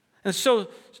 And so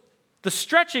the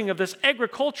stretching of this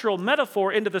agricultural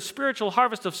metaphor into the spiritual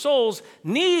harvest of souls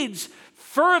needs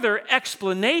further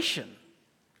explanation.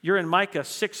 You're in Micah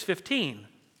 6:15.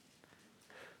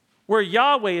 where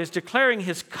Yahweh is declaring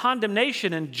his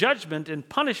condemnation and judgment and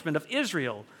punishment of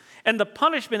Israel. And the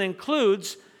punishment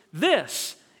includes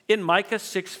this in Micah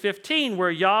 6:15, where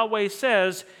Yahweh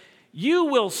says, "You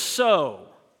will sow,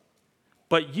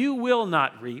 but you will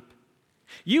not reap.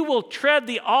 You will tread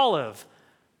the olive,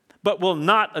 but will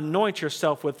not anoint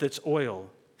yourself with its oil.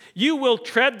 You will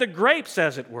tread the grapes,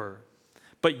 as it were,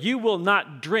 but you will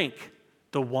not drink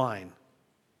the wine."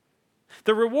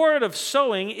 The reward of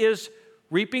sowing is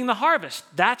reaping the harvest.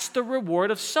 That's the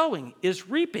reward of sowing, is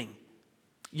reaping.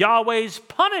 Yahweh's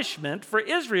punishment for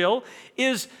Israel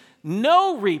is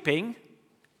no reaping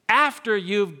after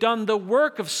you've done the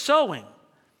work of sowing.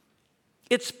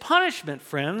 It's punishment,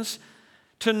 friends,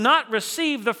 to not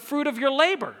receive the fruit of your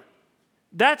labor.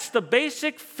 That's the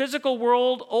basic physical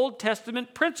world Old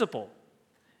Testament principle.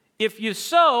 If you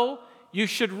sow, you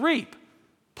should reap.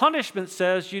 Punishment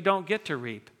says you don't get to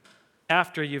reap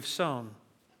after you've sown.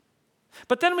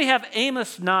 But then we have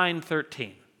Amos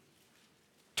 9:13.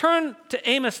 Turn to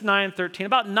Amos 9:13,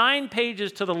 about 9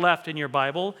 pages to the left in your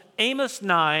Bible, Amos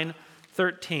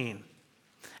 9:13.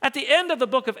 At the end of the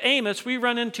book of Amos, we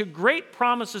run into great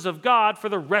promises of God for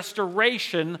the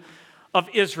restoration of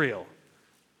Israel.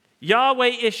 Yahweh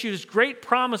issues great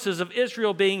promises of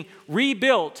Israel being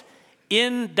rebuilt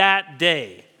in that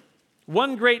day.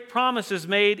 One great promise is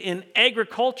made in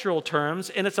agricultural terms,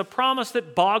 and it's a promise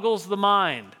that boggles the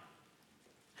mind.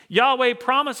 Yahweh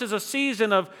promises a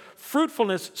season of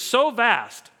fruitfulness so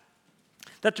vast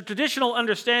that the traditional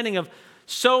understanding of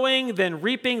sowing, then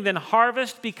reaping, then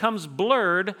harvest becomes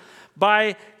blurred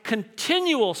by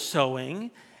continual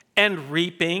sowing and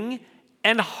reaping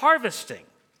and harvesting.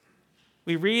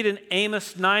 We read in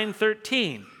Amos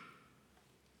 9:13,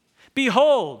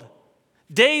 "Behold,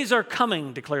 days are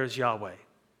coming, declares Yahweh,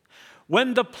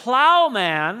 when the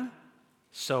plowman,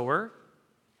 sower,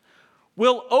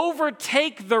 will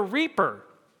overtake the reaper,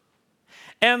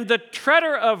 and the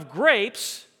treader of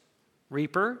grapes,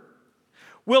 reaper,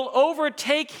 will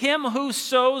overtake him who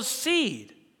sows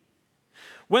seed.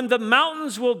 When the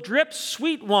mountains will drip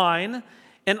sweet wine,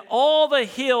 and all the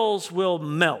hills will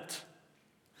melt."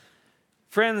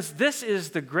 Friends, this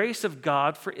is the grace of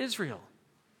God for Israel.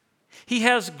 He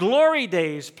has glory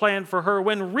days planned for her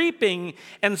when reaping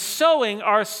and sowing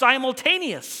are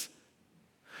simultaneous.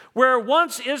 Where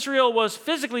once Israel was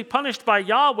physically punished by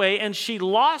Yahweh and she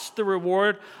lost the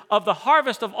reward of the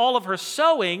harvest of all of her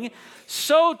sowing,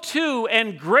 so too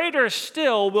and greater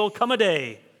still will come a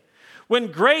day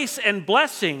when grace and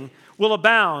blessing will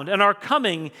abound and are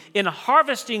coming in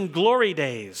harvesting glory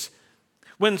days,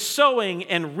 when sowing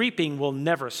and reaping will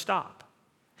never stop.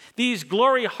 These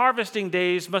glory harvesting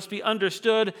days must be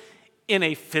understood in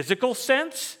a physical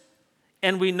sense,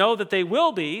 and we know that they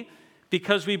will be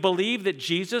because we believe that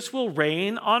Jesus will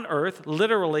reign on earth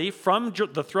literally from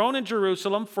the throne in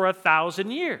Jerusalem for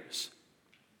 1,000 years.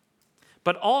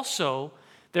 But also,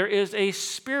 there is a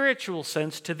spiritual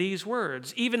sense to these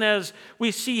words, even as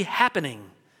we see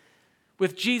happening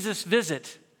with Jesus'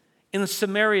 visit in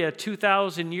Samaria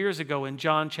 2,000 years ago in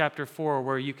John chapter 4,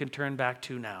 where you can turn back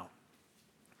to now.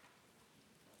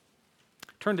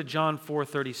 Turn to John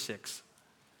 4:36.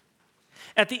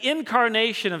 At the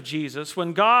incarnation of Jesus,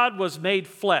 when God was made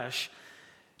flesh,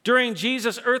 during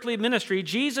Jesus' earthly ministry,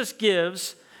 Jesus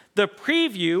gives the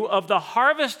preview of the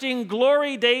harvesting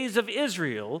glory days of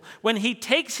Israel when he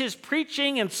takes his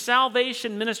preaching and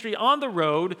salvation ministry on the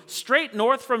road straight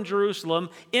north from Jerusalem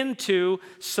into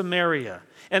Samaria.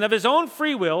 And of his own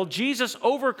free will, Jesus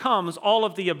overcomes all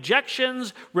of the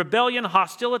objections, rebellion,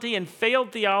 hostility, and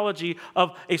failed theology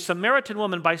of a Samaritan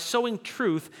woman by sowing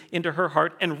truth into her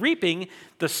heart and reaping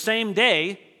the same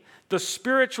day the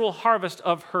spiritual harvest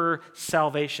of her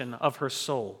salvation, of her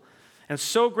soul. And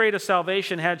so great a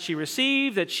salvation had she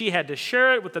received that she had to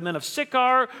share it with the men of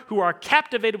Sychar, who are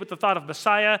captivated with the thought of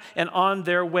Messiah and on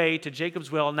their way to Jacob's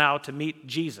well now to meet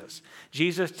Jesus.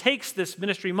 Jesus takes this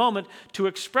ministry moment to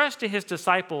express to his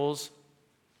disciples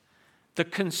the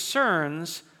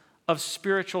concerns of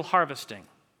spiritual harvesting.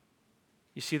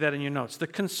 You see that in your notes. The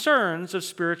concerns of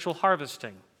spiritual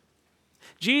harvesting.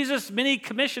 Jesus' mini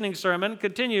commissioning sermon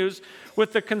continues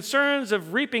with the concerns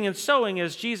of reaping and sowing,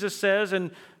 as Jesus says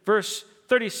in verse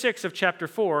 36 of chapter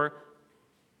 4,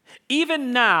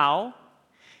 "Even now,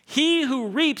 he who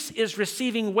reaps is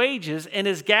receiving wages and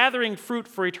is gathering fruit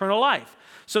for eternal life,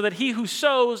 so that he who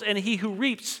sows and he who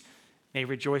reaps may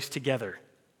rejoice together.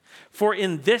 For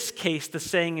in this case the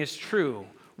saying is true,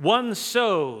 one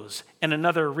sows and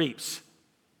another reaps."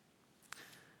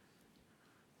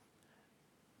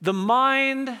 The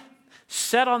mind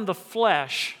set on the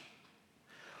flesh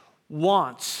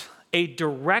wants a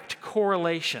direct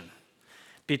correlation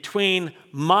between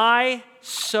my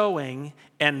sowing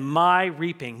and my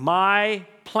reaping, my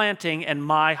planting and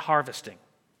my harvesting.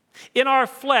 In our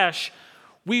flesh,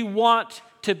 we want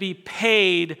to be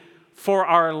paid for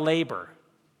our labor.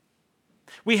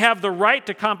 We have the right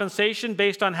to compensation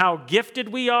based on how gifted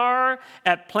we are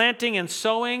at planting and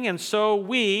sowing, and so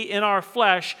we, in our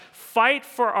flesh, fight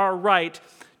for our right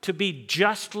to be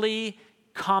justly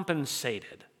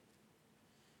compensated.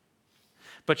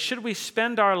 But should we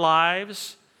spend our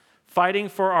lives fighting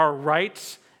for our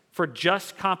rights for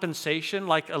just compensation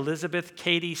like Elizabeth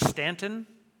Cady Stanton?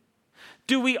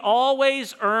 Do we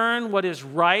always earn what is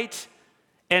right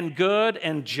and good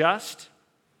and just?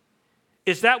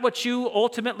 Is that what you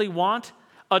ultimately want?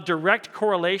 A direct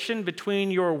correlation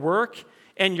between your work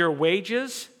and your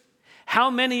wages? How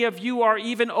many of you are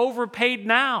even overpaid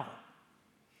now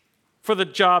for the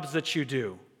jobs that you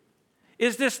do?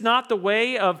 Is this not the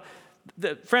way of,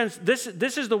 friends, this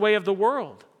is the way of the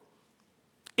world.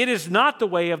 It is not the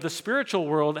way of the spiritual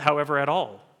world, however, at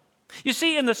all. You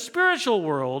see, in the spiritual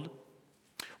world,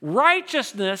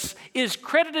 righteousness is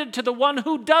credited to the one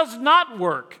who does not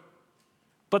work,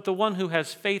 but the one who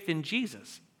has faith in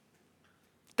Jesus.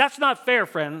 That's not fair,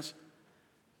 friends.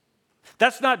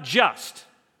 That's not just.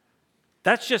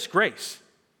 That's just grace.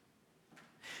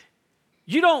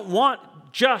 You don't want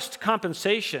just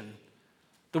compensation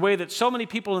the way that so many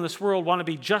people in this world want to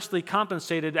be justly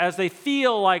compensated as they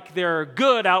feel like their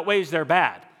good outweighs their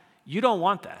bad. You don't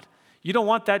want that. You don't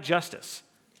want that justice.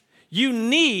 You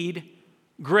need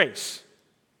grace.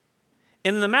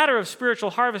 In the matter of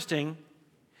spiritual harvesting,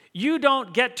 you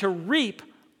don't get to reap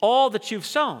all that you've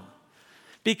sown,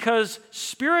 because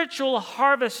spiritual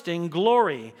harvesting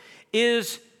glory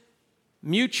is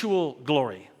mutual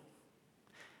glory,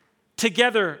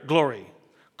 together glory,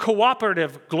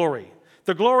 cooperative glory,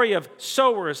 the glory of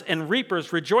sowers and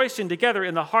reapers rejoicing together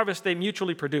in the harvest they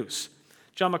mutually produce.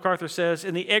 John MacArthur says,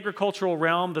 in the agricultural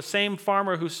realm, the same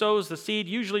farmer who sows the seed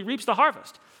usually reaps the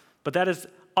harvest, but that is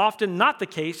often not the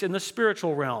case in the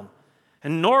spiritual realm.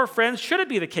 And nor, friends, should it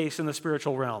be the case in the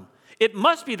spiritual realm. It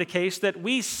must be the case that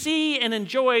we see and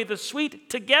enjoy the sweet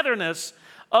togetherness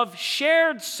of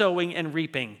shared sowing and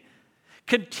reaping,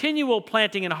 continual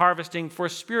planting and harvesting for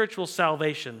spiritual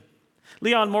salvation.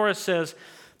 Leon Morris says,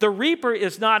 the reaper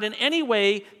is not in any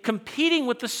way competing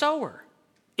with the sower.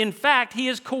 In fact, he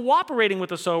is cooperating with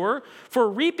the sower, for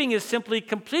reaping is simply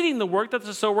completing the work that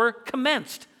the sower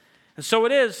commenced. And so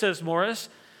it is, says Morris,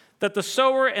 that the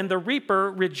sower and the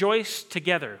reaper rejoice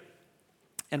together.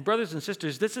 And brothers and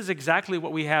sisters, this is exactly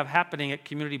what we have happening at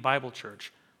Community Bible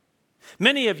Church.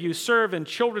 Many of you serve in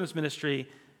children's ministry,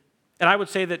 and I would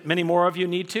say that many more of you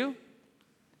need to.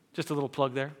 Just a little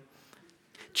plug there.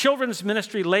 Children's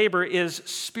ministry labor is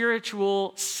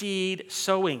spiritual seed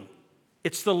sowing.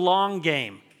 It's the long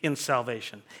game in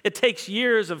salvation. It takes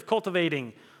years of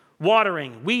cultivating,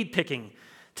 watering, weed picking,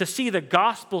 to see the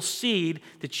gospel seed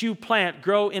that you plant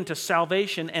grow into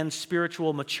salvation and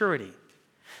spiritual maturity.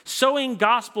 Sowing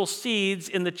gospel seeds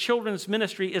in the children's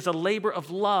ministry is a labor of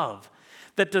love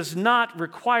that does not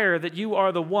require that you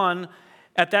are the one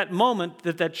at that moment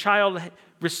that that child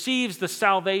receives the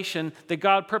salvation that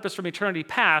God purposed from eternity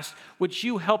past, which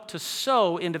you helped to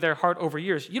sow into their heart over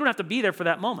years. You don't have to be there for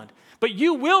that moment, but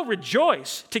you will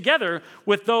rejoice together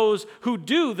with those who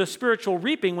do the spiritual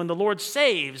reaping when the Lord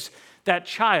saves that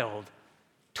child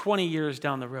 20 years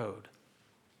down the road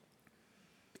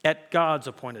at God's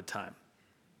appointed time.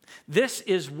 This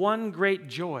is one great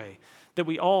joy that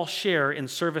we all share in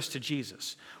service to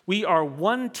Jesus. We are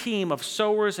one team of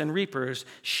sowers and reapers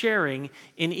sharing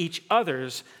in each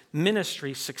other's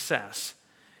ministry success.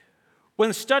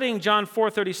 When studying John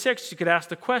 4:36, you could ask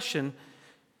the question,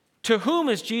 to whom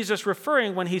is Jesus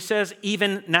referring when he says,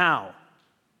 even now?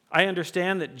 I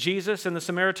understand that Jesus and the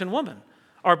Samaritan woman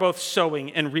are both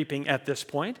sowing and reaping at this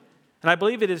point. And I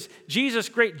believe it is Jesus'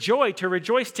 great joy to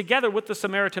rejoice together with the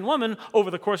Samaritan woman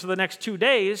over the course of the next 2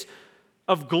 days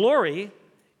of glory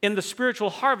in the spiritual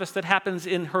harvest that happens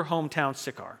in her hometown,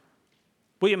 Sychar.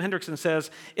 William Hendrickson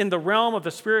says, in the realm of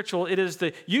the spiritual, it is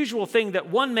the usual thing that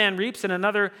one man reaps and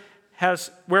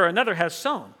where another has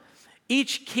sown.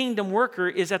 Each kingdom worker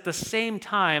is at the same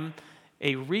time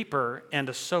a reaper and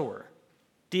a sower.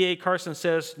 D.A. Carson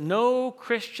says, no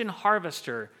Christian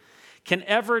harvester can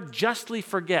ever justly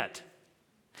forget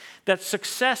that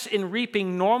success in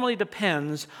reaping normally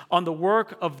depends on the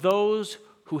work of those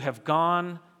who have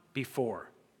gone before.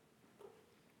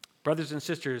 Brothers and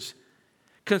sisters,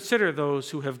 consider those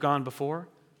who have gone before.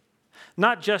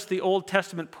 Not just the Old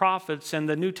Testament prophets and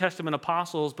the New Testament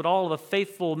apostles, but all of the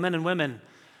faithful men and women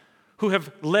who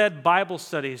have led Bible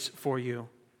studies for you.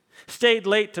 stayed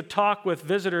late to talk with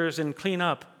visitors and clean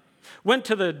up, went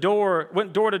door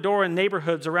to door in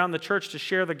neighborhoods around the church to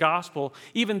share the gospel,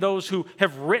 even those who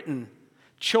have written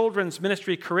children's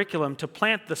ministry curriculum to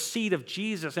plant the seed of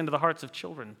Jesus into the hearts of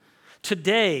children.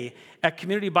 Today, at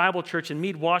Community Bible Church in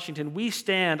Meade, Washington, we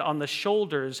stand on the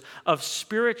shoulders of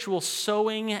spiritual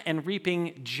sowing and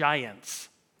reaping giants.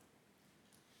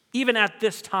 Even at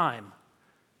this time,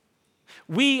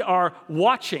 we are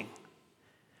watching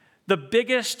the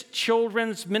biggest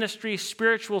children's ministry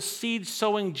spiritual seed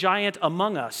sowing giant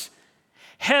among us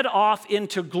head off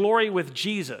into glory with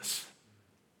Jesus.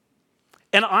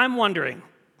 And I'm wondering,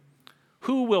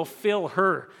 who will fill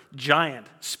her giant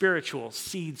spiritual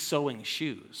seed sowing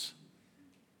shoes?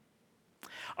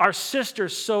 Our sister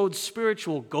sowed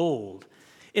spiritual gold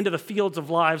into the fields of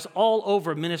lives all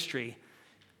over ministry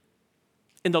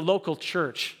in the local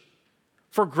church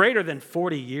for greater than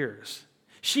 40 years.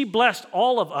 She blessed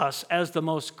all of us as the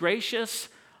most gracious,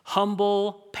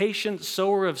 humble, patient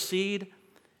sower of seed.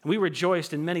 We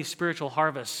rejoiced in many spiritual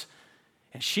harvests,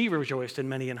 and she rejoiced in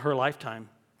many in her lifetime.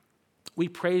 We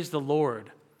praise the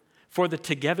Lord for the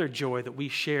together joy that we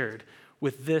shared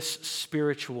with this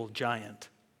spiritual giant.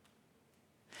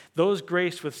 Those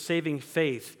graced with saving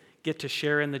faith get to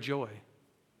share in the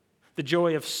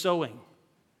joy of sowing,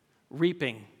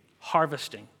 reaping,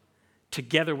 harvesting,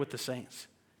 together with the saints.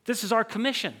 This is our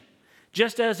commission,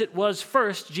 just as it was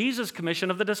first Jesus'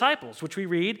 commission of the disciples, which we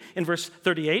read in verse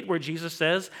 38, where Jesus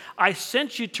says, I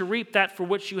sent you to reap that for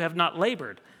which you have not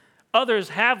labored. Others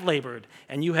have labored,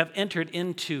 and you have entered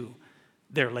into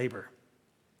their labor.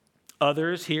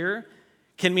 Others here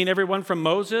can mean everyone from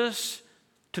Moses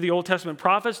to the Old Testament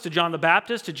prophets, to John the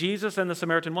Baptist, to Jesus and the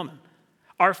Samaritan woman.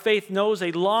 Our faith knows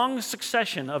a long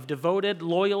succession of devoted,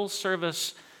 loyal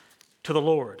service to the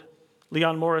Lord.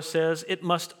 Leon Morris says, it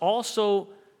must almost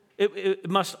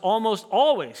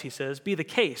always, he says, be the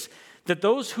case that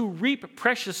those who reap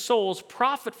precious souls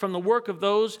profit from the work of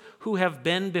those who have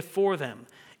been before them.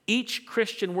 Each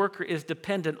Christian worker is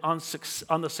dependent on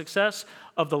the success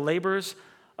of the labors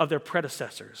of their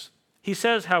predecessors. He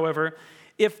says, however,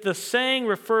 if the saying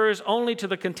refers only to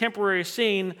the contemporary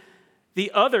scene,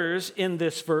 the others in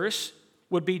this verse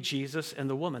would be Jesus and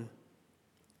the woman.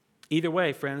 Either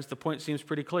way, friends, the point seems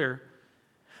pretty clear.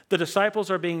 The disciples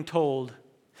are being told,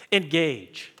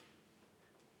 engage.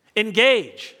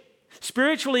 Engage.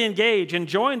 Spiritually engage and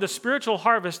join the spiritual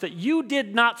harvest that you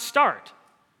did not start.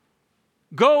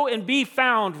 Go and be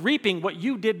found reaping what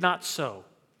you did not sow.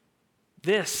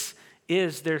 This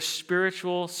is their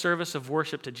spiritual service of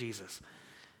worship to Jesus.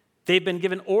 They've been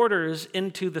given orders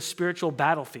into the spiritual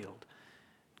battlefield.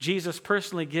 Jesus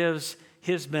personally gives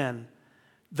his men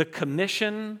the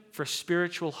commission for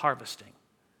spiritual harvesting.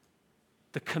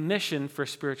 The commission for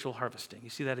spiritual harvesting. You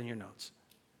see that in your notes.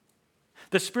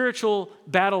 The spiritual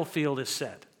battlefield is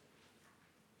set.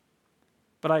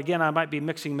 But again, I might be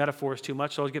mixing metaphors too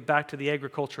much, so I'll get back to the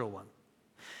agricultural one.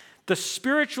 The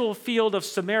spiritual field of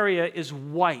Samaria is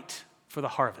white for the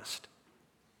harvest.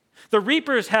 The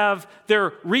reapers have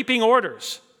their reaping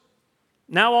orders.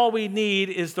 Now all we need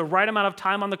is the right amount of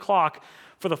time on the clock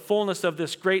for the fullness of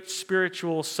this great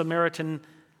spiritual Samaritan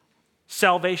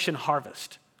salvation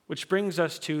harvest, which brings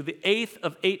us to the 8th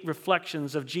of 8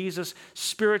 reflections of Jesus'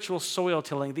 spiritual soil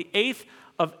tilling. The 8th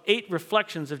of 8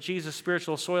 reflections of Jesus'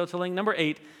 spiritual soil tilling. Number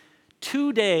 8,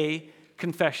 two-day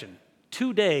confession.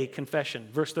 Two-day confession,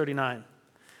 verse 39.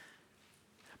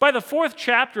 By the 4th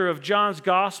chapter of John's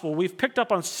gospel, we've picked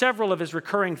up on several of his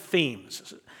recurring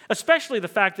themes, especially the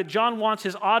fact that John wants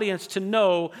his audience to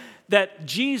know that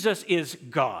Jesus is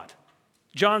God.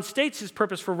 John states his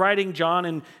purpose for writing John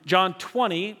in John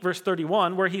 20, verse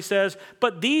 31, where he says,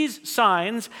 but these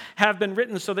signs have been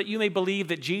written so that you may believe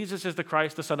that Jesus is the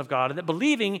Christ, the Son of God, and that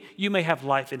believing you may have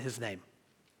life in his name.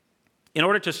 In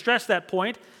order to stress that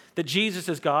point, that Jesus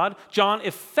is God, John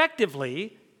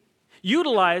effectively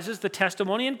utilizes the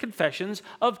testimony and confessions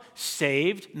of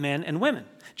saved men and women.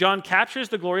 John captures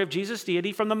the glory of Jesus'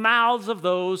 deity from the mouths of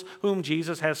those whom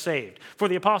Jesus has saved. For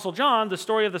the Apostle John, the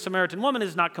story of the Samaritan woman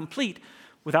is not complete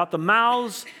without the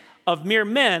mouths of mere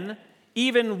men,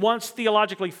 even once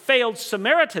theologically failed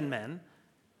Samaritan men,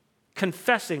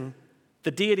 confessing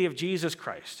the deity of Jesus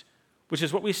Christ, which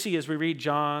is what we see as we read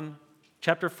John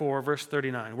chapter 4, verse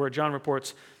 39, where John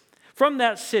reports, from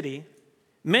that city,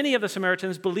 many of the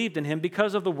Samaritans believed in him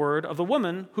because of the word of the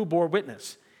woman who bore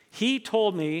witness. He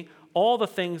told me all the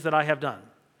things that I have done.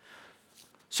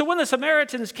 So when the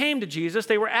Samaritans came to Jesus,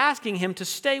 they were asking him to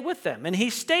stay with them, and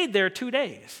he stayed there 2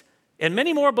 days. And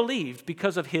many more believed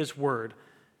because of his word.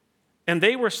 And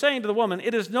they were saying to the woman,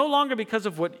 "It is no longer because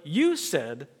of what you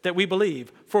said that we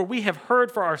believe, for we have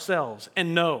heard for ourselves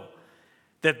and know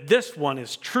that this one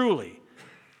is truly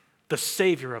the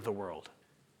Savior of the world."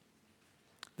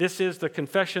 This is the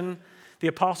confession the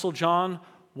Apostle John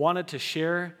wanted to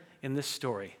share in this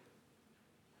story.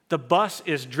 The bus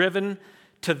is driven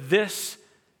to this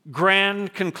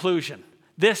grand conclusion,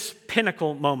 this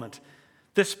pinnacle moment,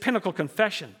 this pinnacle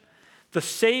confession, the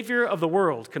Savior of the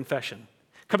world confession,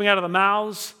 coming out of the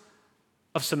mouths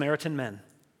of Samaritan men.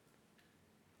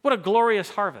 What a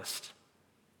glorious harvest.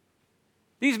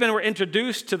 These men were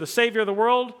introduced to the Savior of the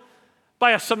world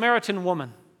by a Samaritan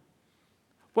woman.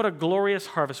 What a glorious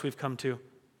harvest we've come to.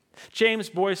 James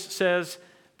Boyce says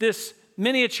this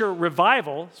miniature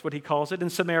revival, is what he calls it, in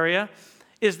Samaria,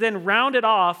 is then rounded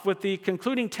off with the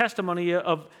concluding testimony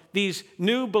of these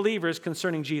new believers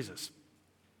concerning Jesus.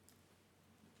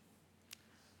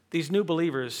 These new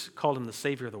believers called him the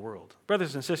Savior of the world.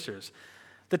 Brothers and sisters,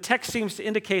 the text seems to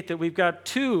indicate that we've got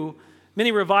two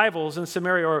mini revivals in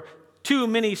Samaria, or two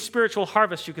mini spiritual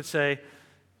harvests, you could say.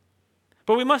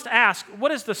 But we must ask,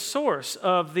 what is the source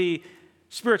of the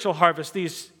spiritual harvest,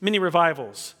 these mini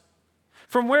revivals?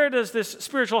 From where does this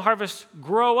spiritual harvest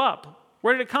grow up?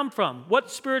 Where did it come from?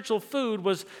 What spiritual food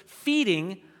was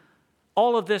feeding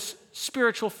all of this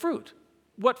spiritual fruit?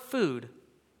 What food?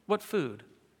 What food?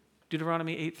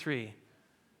 Deuteronomy 8:3,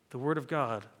 the Word of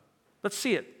God. Let's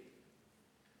see it.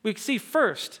 We see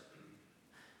first,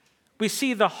 we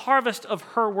see the harvest of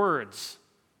her words.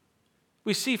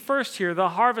 We see first here the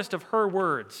harvest of her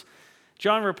words.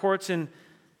 John reports in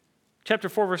chapter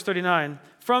 4, verse 39,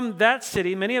 "From that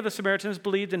city, many of the Samaritans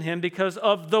believed in him because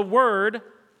of the word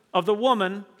of the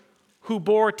woman who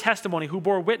bore testimony, who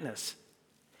bore witness.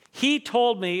 He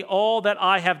told me all that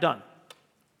I have done."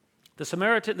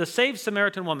 The saved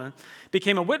Samaritan woman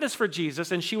became a witness for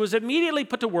Jesus, and she was immediately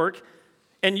put to work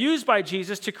and used by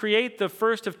Jesus to create the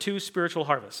first of two spiritual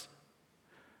harvests.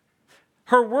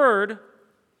 Her word,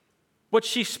 what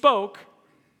she spoke,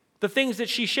 the things that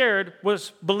she shared,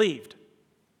 was believed.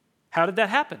 How did that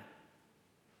happen?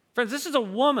 Friends, this is a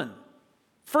woman,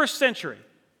 first century.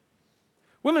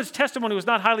 Women's testimony was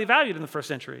not highly valued in the first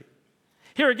century.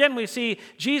 Here again we see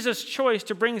Jesus' choice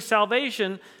to bring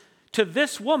salvation to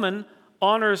this woman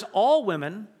honors all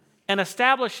women and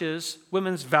establishes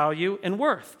women's value and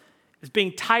worth as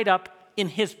being tied up in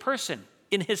his person,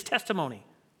 in his testimony.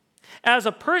 As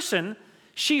a person,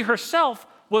 she herself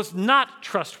was not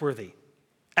trustworthy.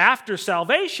 After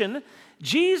salvation,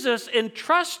 Jesus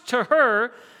entrusts to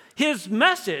her his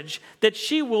message that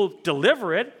she will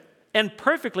deliver it and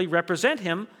perfectly represent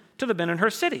him to the men in her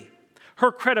city.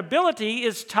 Her credibility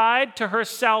is tied to her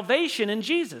salvation in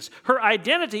Jesus. Her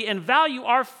identity and value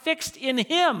are fixed in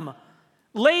him.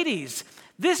 Ladies,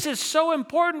 this is so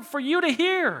important for you to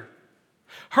hear.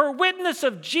 Her witness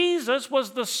of Jesus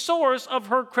was the source of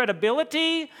her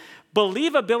credibility,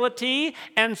 believability,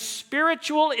 and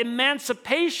spiritual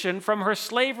emancipation from her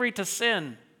slavery to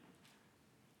sin.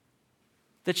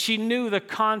 That she knew the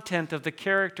content of the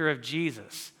character of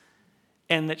Jesus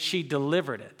and that she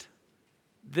delivered it.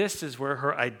 This is where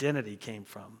her identity came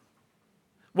from.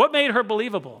 What made her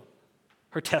believable?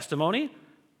 Her testimony,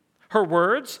 her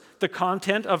words, the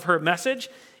content of her message.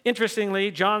 Interestingly,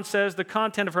 John says the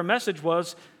content of her message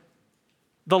was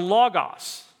the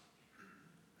Logos,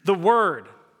 the Word.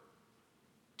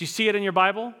 Do you see it in your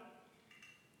Bible?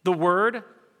 The Word.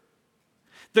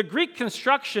 The Greek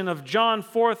construction of John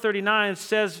 4:39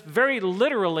 says very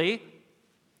literally,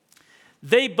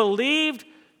 they believed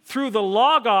through the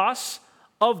Logos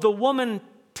of the woman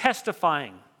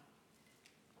testifying.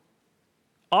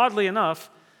 Oddly enough,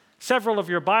 several of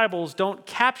your Bibles don't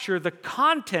capture the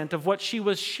content of what she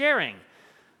was sharing.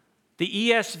 The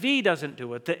ESV doesn't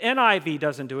do it. The NIV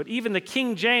doesn't do it. Even the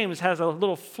King James has a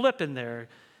little flip in there.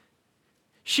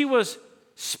 She was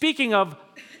speaking of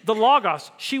the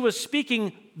Logos. She was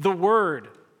speaking the Word.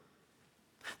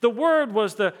 The Word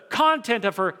was the content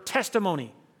of her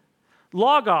testimony.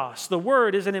 Logos, the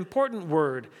Word, is an important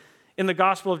word in the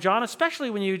Gospel of John, especially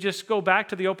when you just go back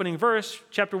to the opening verse,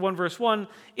 chapter 1, verse 1.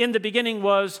 In the beginning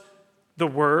was the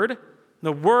Word.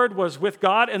 The Word was with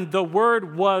God, and the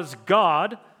Word was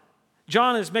God.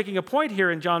 John is making a point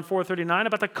here in John 4:39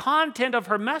 about the content of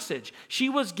her message. She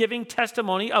was giving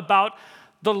testimony about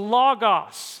the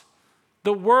Logos,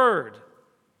 the Word,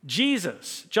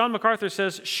 Jesus. John MacArthur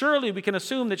says, surely we can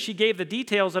assume that she gave the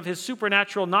details of his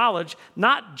supernatural knowledge,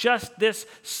 not just this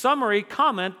summary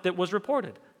comment that was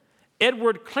reported.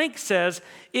 Edward Klink says,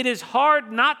 it is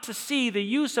hard not to see the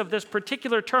use of this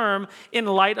particular term in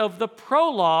light of the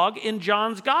prologue in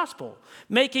John's gospel,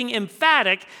 making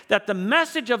emphatic that the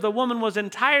message of the woman was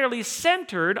entirely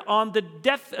centered on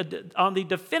the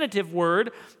definitive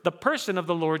word, the person of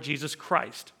the Lord Jesus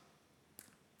Christ.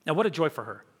 Now, what a joy for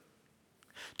her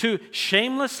to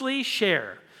shamelessly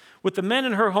share with the men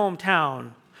in her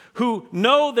hometown who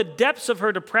know the depths of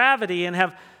her depravity and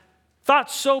have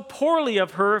thought so poorly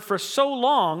of her for so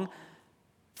long,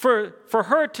 for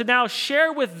her to now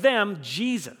share with them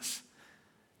Jesus,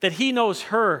 that he knows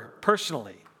her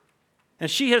personally.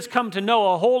 And she has come to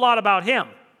know a whole lot about him.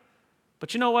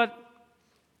 But you know what?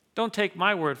 Don't take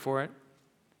my word for it.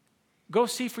 Go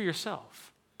see for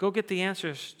yourself. Go get the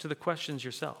answers to the questions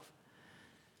yourself.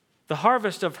 The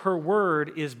harvest of her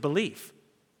word is belief.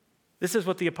 This is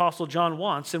what the Apostle John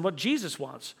wants and what Jesus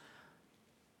wants.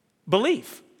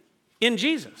 Belief in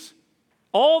Jesus.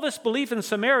 All this belief in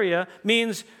Samaria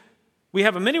means we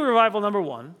have a mini revival number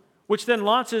one, which then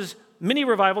launches mini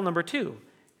revival number two,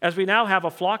 as we now have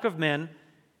a flock of men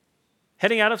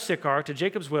heading out of Sychar to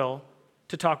Jacob's Well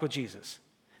to talk with Jesus.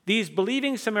 These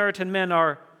believing Samaritan men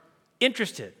are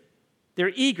interested.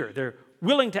 They're eager. They're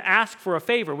willing to ask for a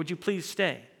favor. Would you please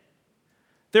stay?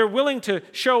 They're willing to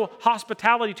show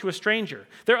hospitality to a stranger.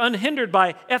 They're unhindered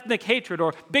by ethnic hatred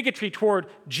or bigotry toward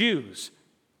Jews.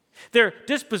 Their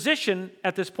disposition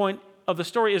at this point of the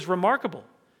story is remarkable.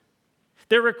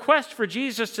 Their request for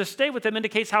Jesus to stay with them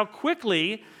indicates how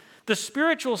quickly the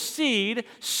spiritual seed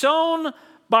sown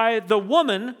by the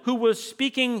woman who was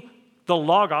speaking the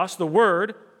Logos, the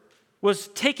Word, was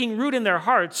taking root in their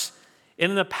hearts. And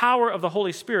in the power of the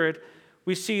Holy Spirit,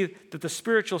 we see that the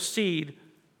spiritual seed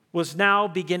was now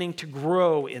beginning to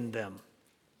grow in them.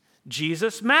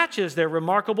 Jesus matches their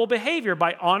remarkable behavior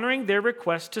by honoring their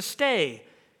request to stay.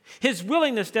 His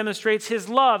willingness demonstrates his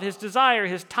love, his desire,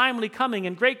 his timely coming,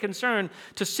 and great concern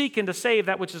to seek and to save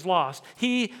that which is lost.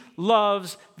 He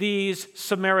loves these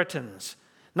Samaritans,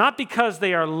 not because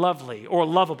they are lovely or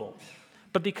lovable,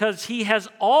 but because he has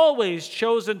always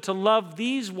chosen to love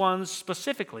these ones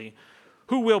specifically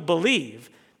who will believe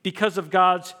because of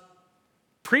God's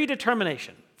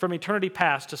predetermination from eternity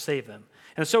past to save them.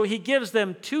 And so he gives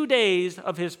them 2 days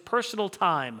of his personal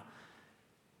time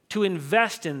to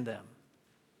invest in them.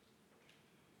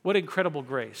 What incredible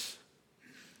grace.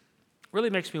 Really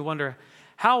makes me wonder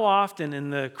how often in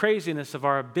the craziness of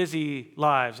our busy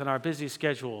lives and our busy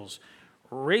schedules,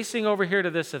 racing over here to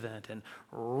this event and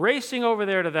racing over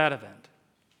there to that event,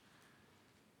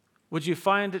 would you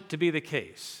find it to be the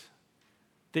case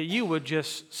that you would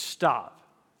just stop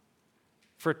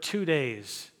for 2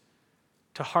 days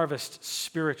to harvest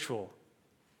spiritual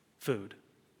food?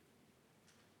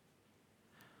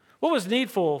 What was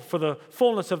needful for the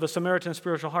fullness of the Samaritan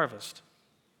spiritual harvest?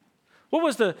 What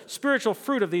was the spiritual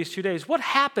fruit of these 2 days? What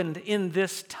happened in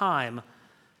this time?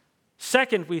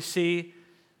 Second, we see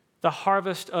the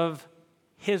harvest of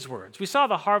his words. We saw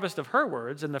the harvest of her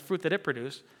words and the fruit that it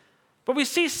produced. But we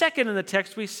see second in the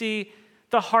text, we see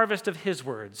the harvest of his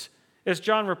words. As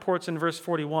John reports in verse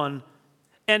 41,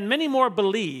 and many more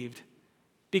believed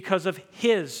because of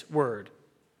his word.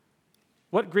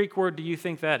 What Greek word do you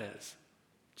think that is?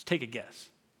 Just take a guess.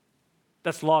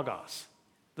 That's logos,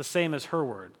 the same as her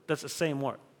word. That's the same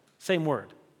word. Same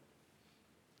word.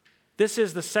 This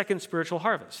is the second spiritual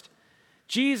harvest.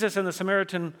 Jesus and the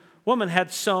Samaritan woman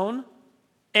had sown,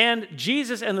 and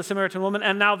Jesus and the Samaritan woman,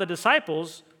 and now the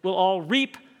disciples, will all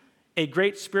reap a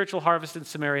great spiritual harvest in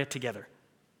Samaria together.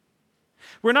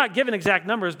 We're not given exact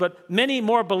numbers, but many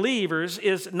more believers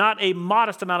is not a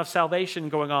modest amount of salvation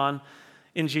going on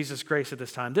in Jesus' grace at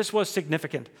this time. This was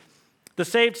significant. The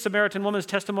saved Samaritan woman's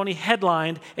testimony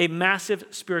headlined a massive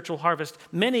spiritual harvest.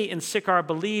 Many in Sychar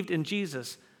believed in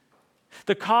Jesus.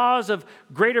 The cause of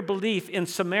greater belief in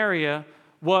Samaria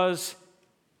was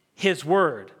his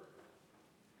word.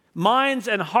 Minds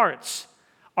and hearts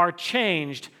are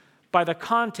changed by the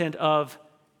content of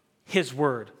his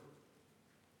word.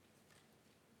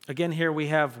 Again, here we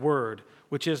have word,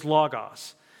 which is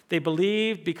logos. They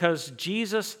believed because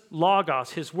Jesus'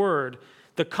 logos, his word,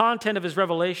 the content of his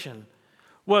revelation,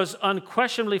 was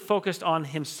unquestionably focused on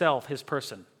himself, his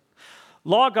person.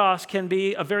 Logos can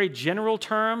be a very general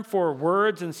term for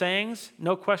words and sayings.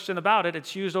 No question about it.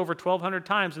 It's used over 1,200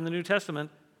 times in the New Testament,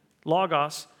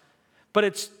 logos. But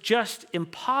it's just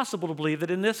impossible to believe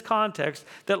that in this context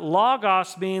that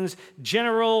logos means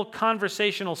general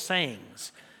conversational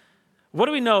sayings. What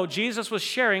do we know Jesus was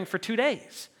sharing for 2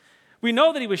 days? We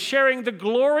know that he was sharing the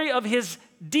glory of his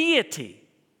deity.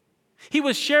 He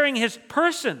was sharing his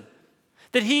person,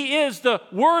 that he is the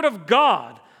Word of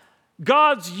God,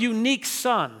 God's unique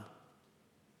Son,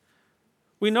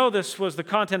 We know this was the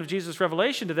content of Jesus'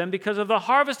 revelation to them because of the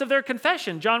harvest of their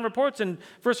confession. John reports in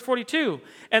verse 42,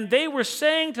 "And they were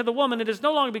saying to the woman, 'It is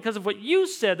no longer because of what you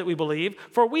said that we believe,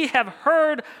 for we have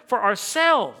heard for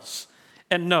ourselves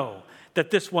and know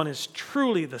that this one is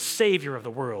truly the Savior of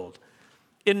the world.'"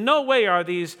 In no way are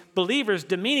these believers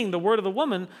demeaning the word of the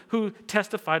woman who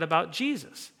testified about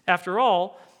Jesus. After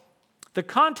all, the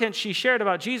content she shared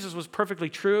about Jesus was perfectly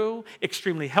true,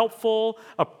 extremely helpful,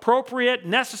 appropriate,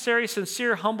 necessary,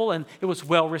 sincere, humble, and it was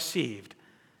well received.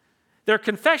 Their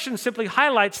confession simply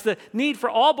highlights the need for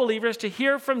all believers to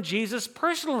hear from Jesus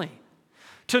personally,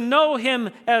 to know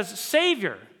him as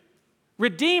Savior,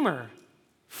 Redeemer,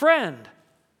 friend.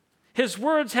 His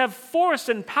words have force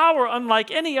and power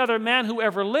unlike any other man who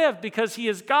ever lived because he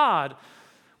is God,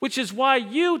 which is why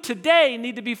you today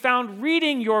need to be found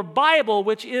reading your Bible,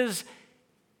 which is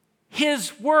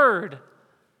his word.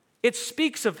 It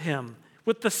speaks of him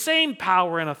with the same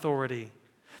power and authority.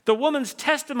 The woman's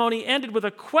testimony ended with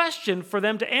a question for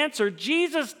them to answer.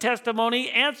 Jesus' testimony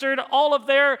answered all of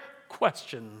their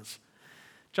questions.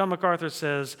 John MacArthur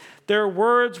says, "Their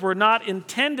words were not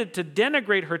intended to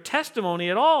denigrate her testimony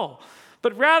at all,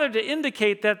 but rather to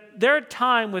indicate that their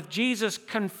time with Jesus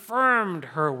confirmed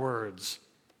her words."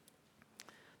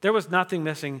 There was nothing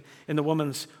missing in the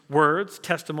woman's words,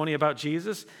 testimony about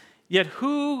Jesus. Yet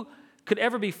who could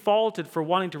ever be faulted for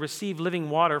wanting to receive living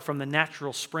water from the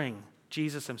natural spring?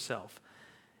 Jesus himself.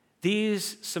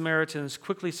 These Samaritans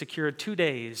quickly secured 2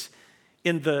 days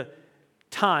in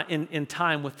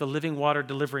time with the living water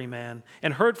delivery man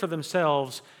and heard for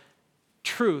themselves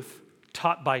truth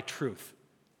taught by truth.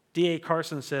 D.A.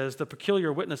 Carson says, "The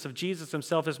peculiar witness of Jesus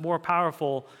himself is more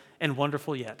powerful and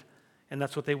wonderful yet." And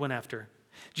that's what they went after.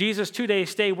 Jesus' 2-day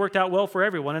stay worked out well for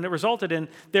everyone, and it resulted in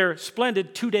their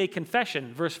splendid 2-day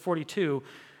confession. Verse 42,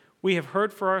 "We have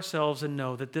heard for ourselves and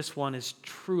know that this one is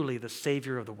truly the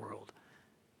Savior of the world."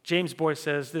 James Boyce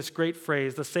says this great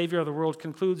phrase, "the Savior of the world,"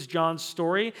 concludes John's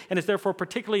story and is therefore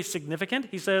particularly significant.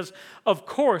 He says, "Of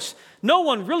course, no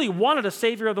one really wanted a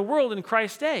Savior of the world in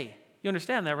Christ's day." You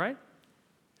understand that, right?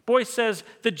 Boyce says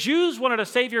the Jews wanted a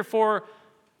Savior for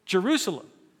Jerusalem,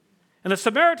 and the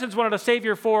Samaritans wanted a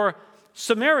Savior for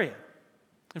Samaria.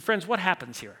 And friends, what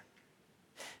happens here?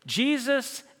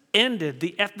 Jesus ended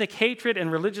the ethnic hatred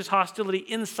and religious hostility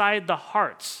inside the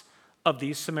hearts of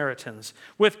these Samaritans.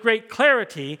 With great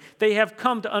clarity, they have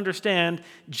come to understand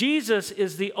Jesus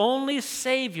is the only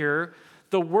Savior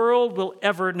the world will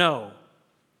ever know.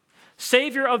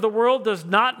 Savior of the world does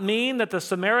not mean that the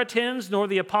Samaritans nor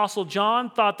the Apostle John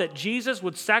thought that Jesus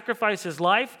would sacrifice his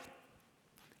life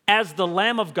as the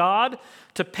Lamb of God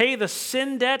to pay the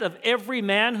sin debt of every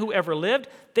man who ever lived.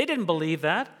 They didn't believe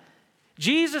that.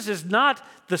 Jesus is not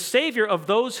the Savior of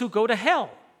those who go to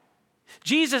hell.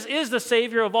 Jesus is the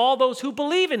Savior of all those who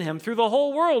believe in him through the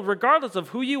whole world, regardless of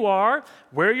who you are,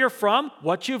 where you're from,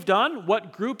 what you've done,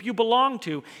 what group you belong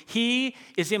to. He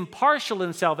is impartial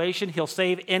in salvation. He'll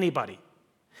save anybody.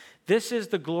 This is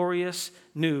the glorious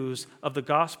news of the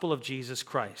gospel of Jesus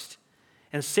Christ.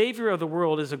 And Savior of the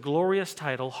world is a glorious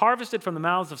title harvested from the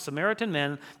mouths of Samaritan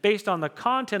men based on the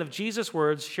content of Jesus'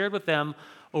 words shared with them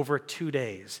over 2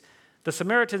 days. The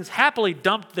Samaritans happily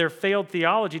dumped their failed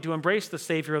theology to embrace the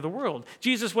Savior of the world.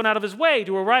 Jesus went out of his way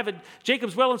to arrive at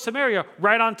Jacob's well in Samaria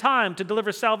right on time to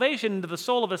deliver salvation into the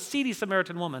soul of a seedy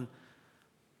Samaritan woman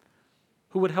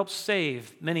who would help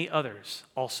save many others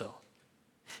also.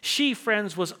 She,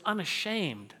 friends, was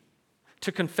unashamed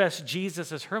to confess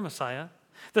Jesus as her Messiah.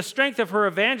 The strength of her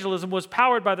evangelism was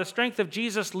powered by the strength of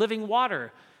Jesus' living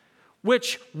water,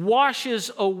 which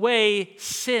washes away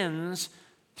sins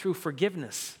through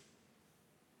forgiveness.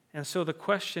 And so the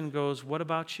question goes, what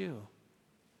about you?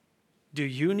 Do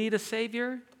you need a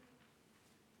Savior?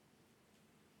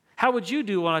 How would you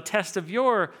do on a test of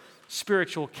your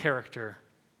spiritual character?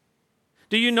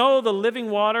 Do you know the living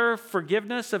water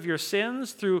forgiveness of your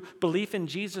sins through belief in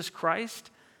Jesus Christ?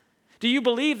 Do you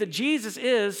believe that Jesus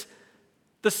is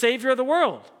the Savior of the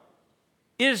world?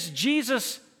 Is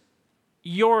Jesus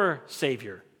your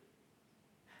Savior?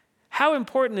 How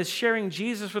important is sharing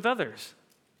Jesus with others?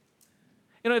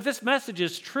 You know, if this message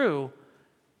is true,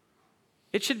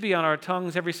 it should be on our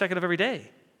tongues every second of every day.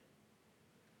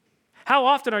 How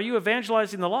often are you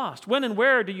evangelizing the lost? When and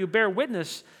where do you bear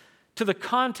witness to the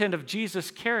content of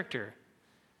Jesus' character?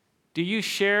 Do you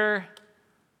share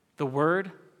the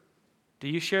Word? Do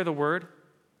you share the Word?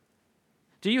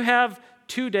 Do you have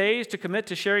 2 days to commit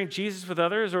to sharing Jesus with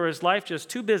others, or is life just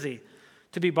too busy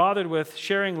to be bothered with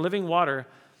sharing living water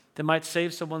that might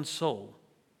save someone's soul?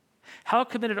 How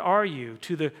committed are you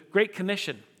to the Great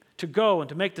Commission to go and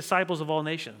to make disciples of all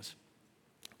nations?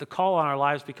 The call on our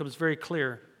lives becomes very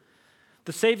clear. The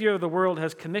The Savior of the world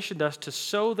has commissioned us to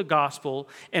sow the gospel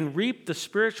and reap the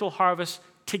spiritual harvest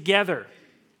together,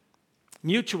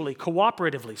 mutually,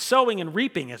 cooperatively, sowing and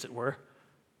reaping, as it were,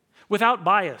 without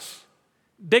bias,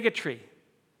 bigotry,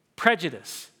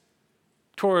 prejudice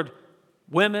toward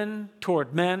women,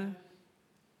 toward men,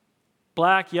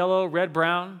 black, yellow, red,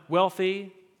 brown,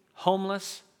 wealthy,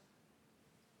 homeless.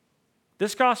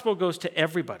 This gospel goes to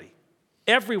everybody.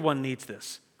 Everyone needs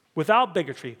this, without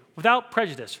bigotry, without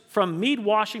prejudice, from Meade,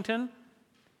 Washington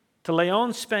to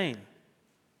Leon, Spain,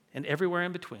 and everywhere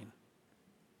in between.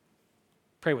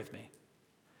 Pray with me.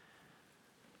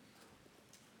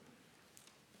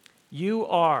 You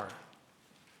are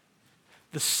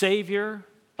the Savior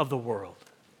of the world.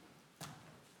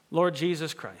 Lord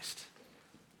Jesus Christ,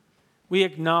 we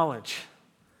acknowledge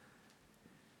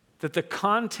that the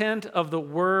content of the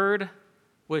Word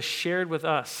was shared with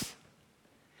us.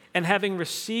 And having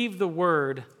received the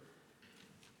Word,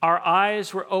 our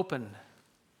eyes were opened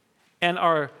and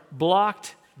our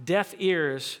blocked deaf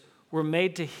ears were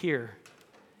made to hear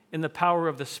in the power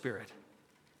of the Spirit.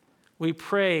 We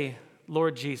pray,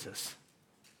 Lord Jesus,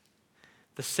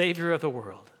 the Savior of the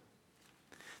world,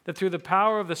 that through the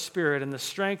power of the Spirit and the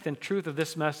strength and truth of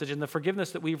this message and the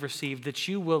forgiveness that we've received, that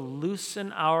you will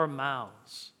loosen our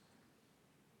mouths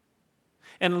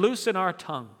and loosen our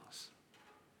tongues,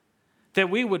 that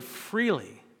we would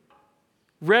freely,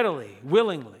 readily,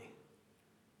 willingly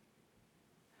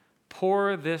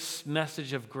pour this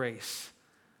message of grace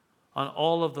on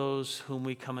all of those whom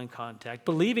we come in contact,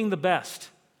 believing the best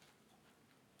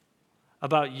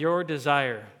about your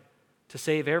desire to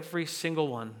save every single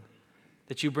one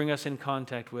that you bring us in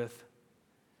contact with.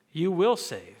 You will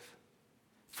save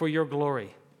for your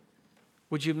glory.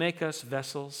 Would you make us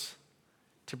vessels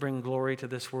to bring glory to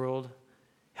this world,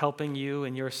 helping you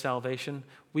in your salvation?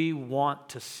 We want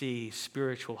to see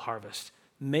spiritual harvest.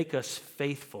 Make us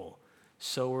faithful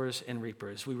sowers and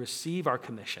reapers. We receive our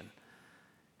commission.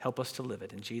 Help us to live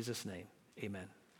it. In Jesus' name, amen.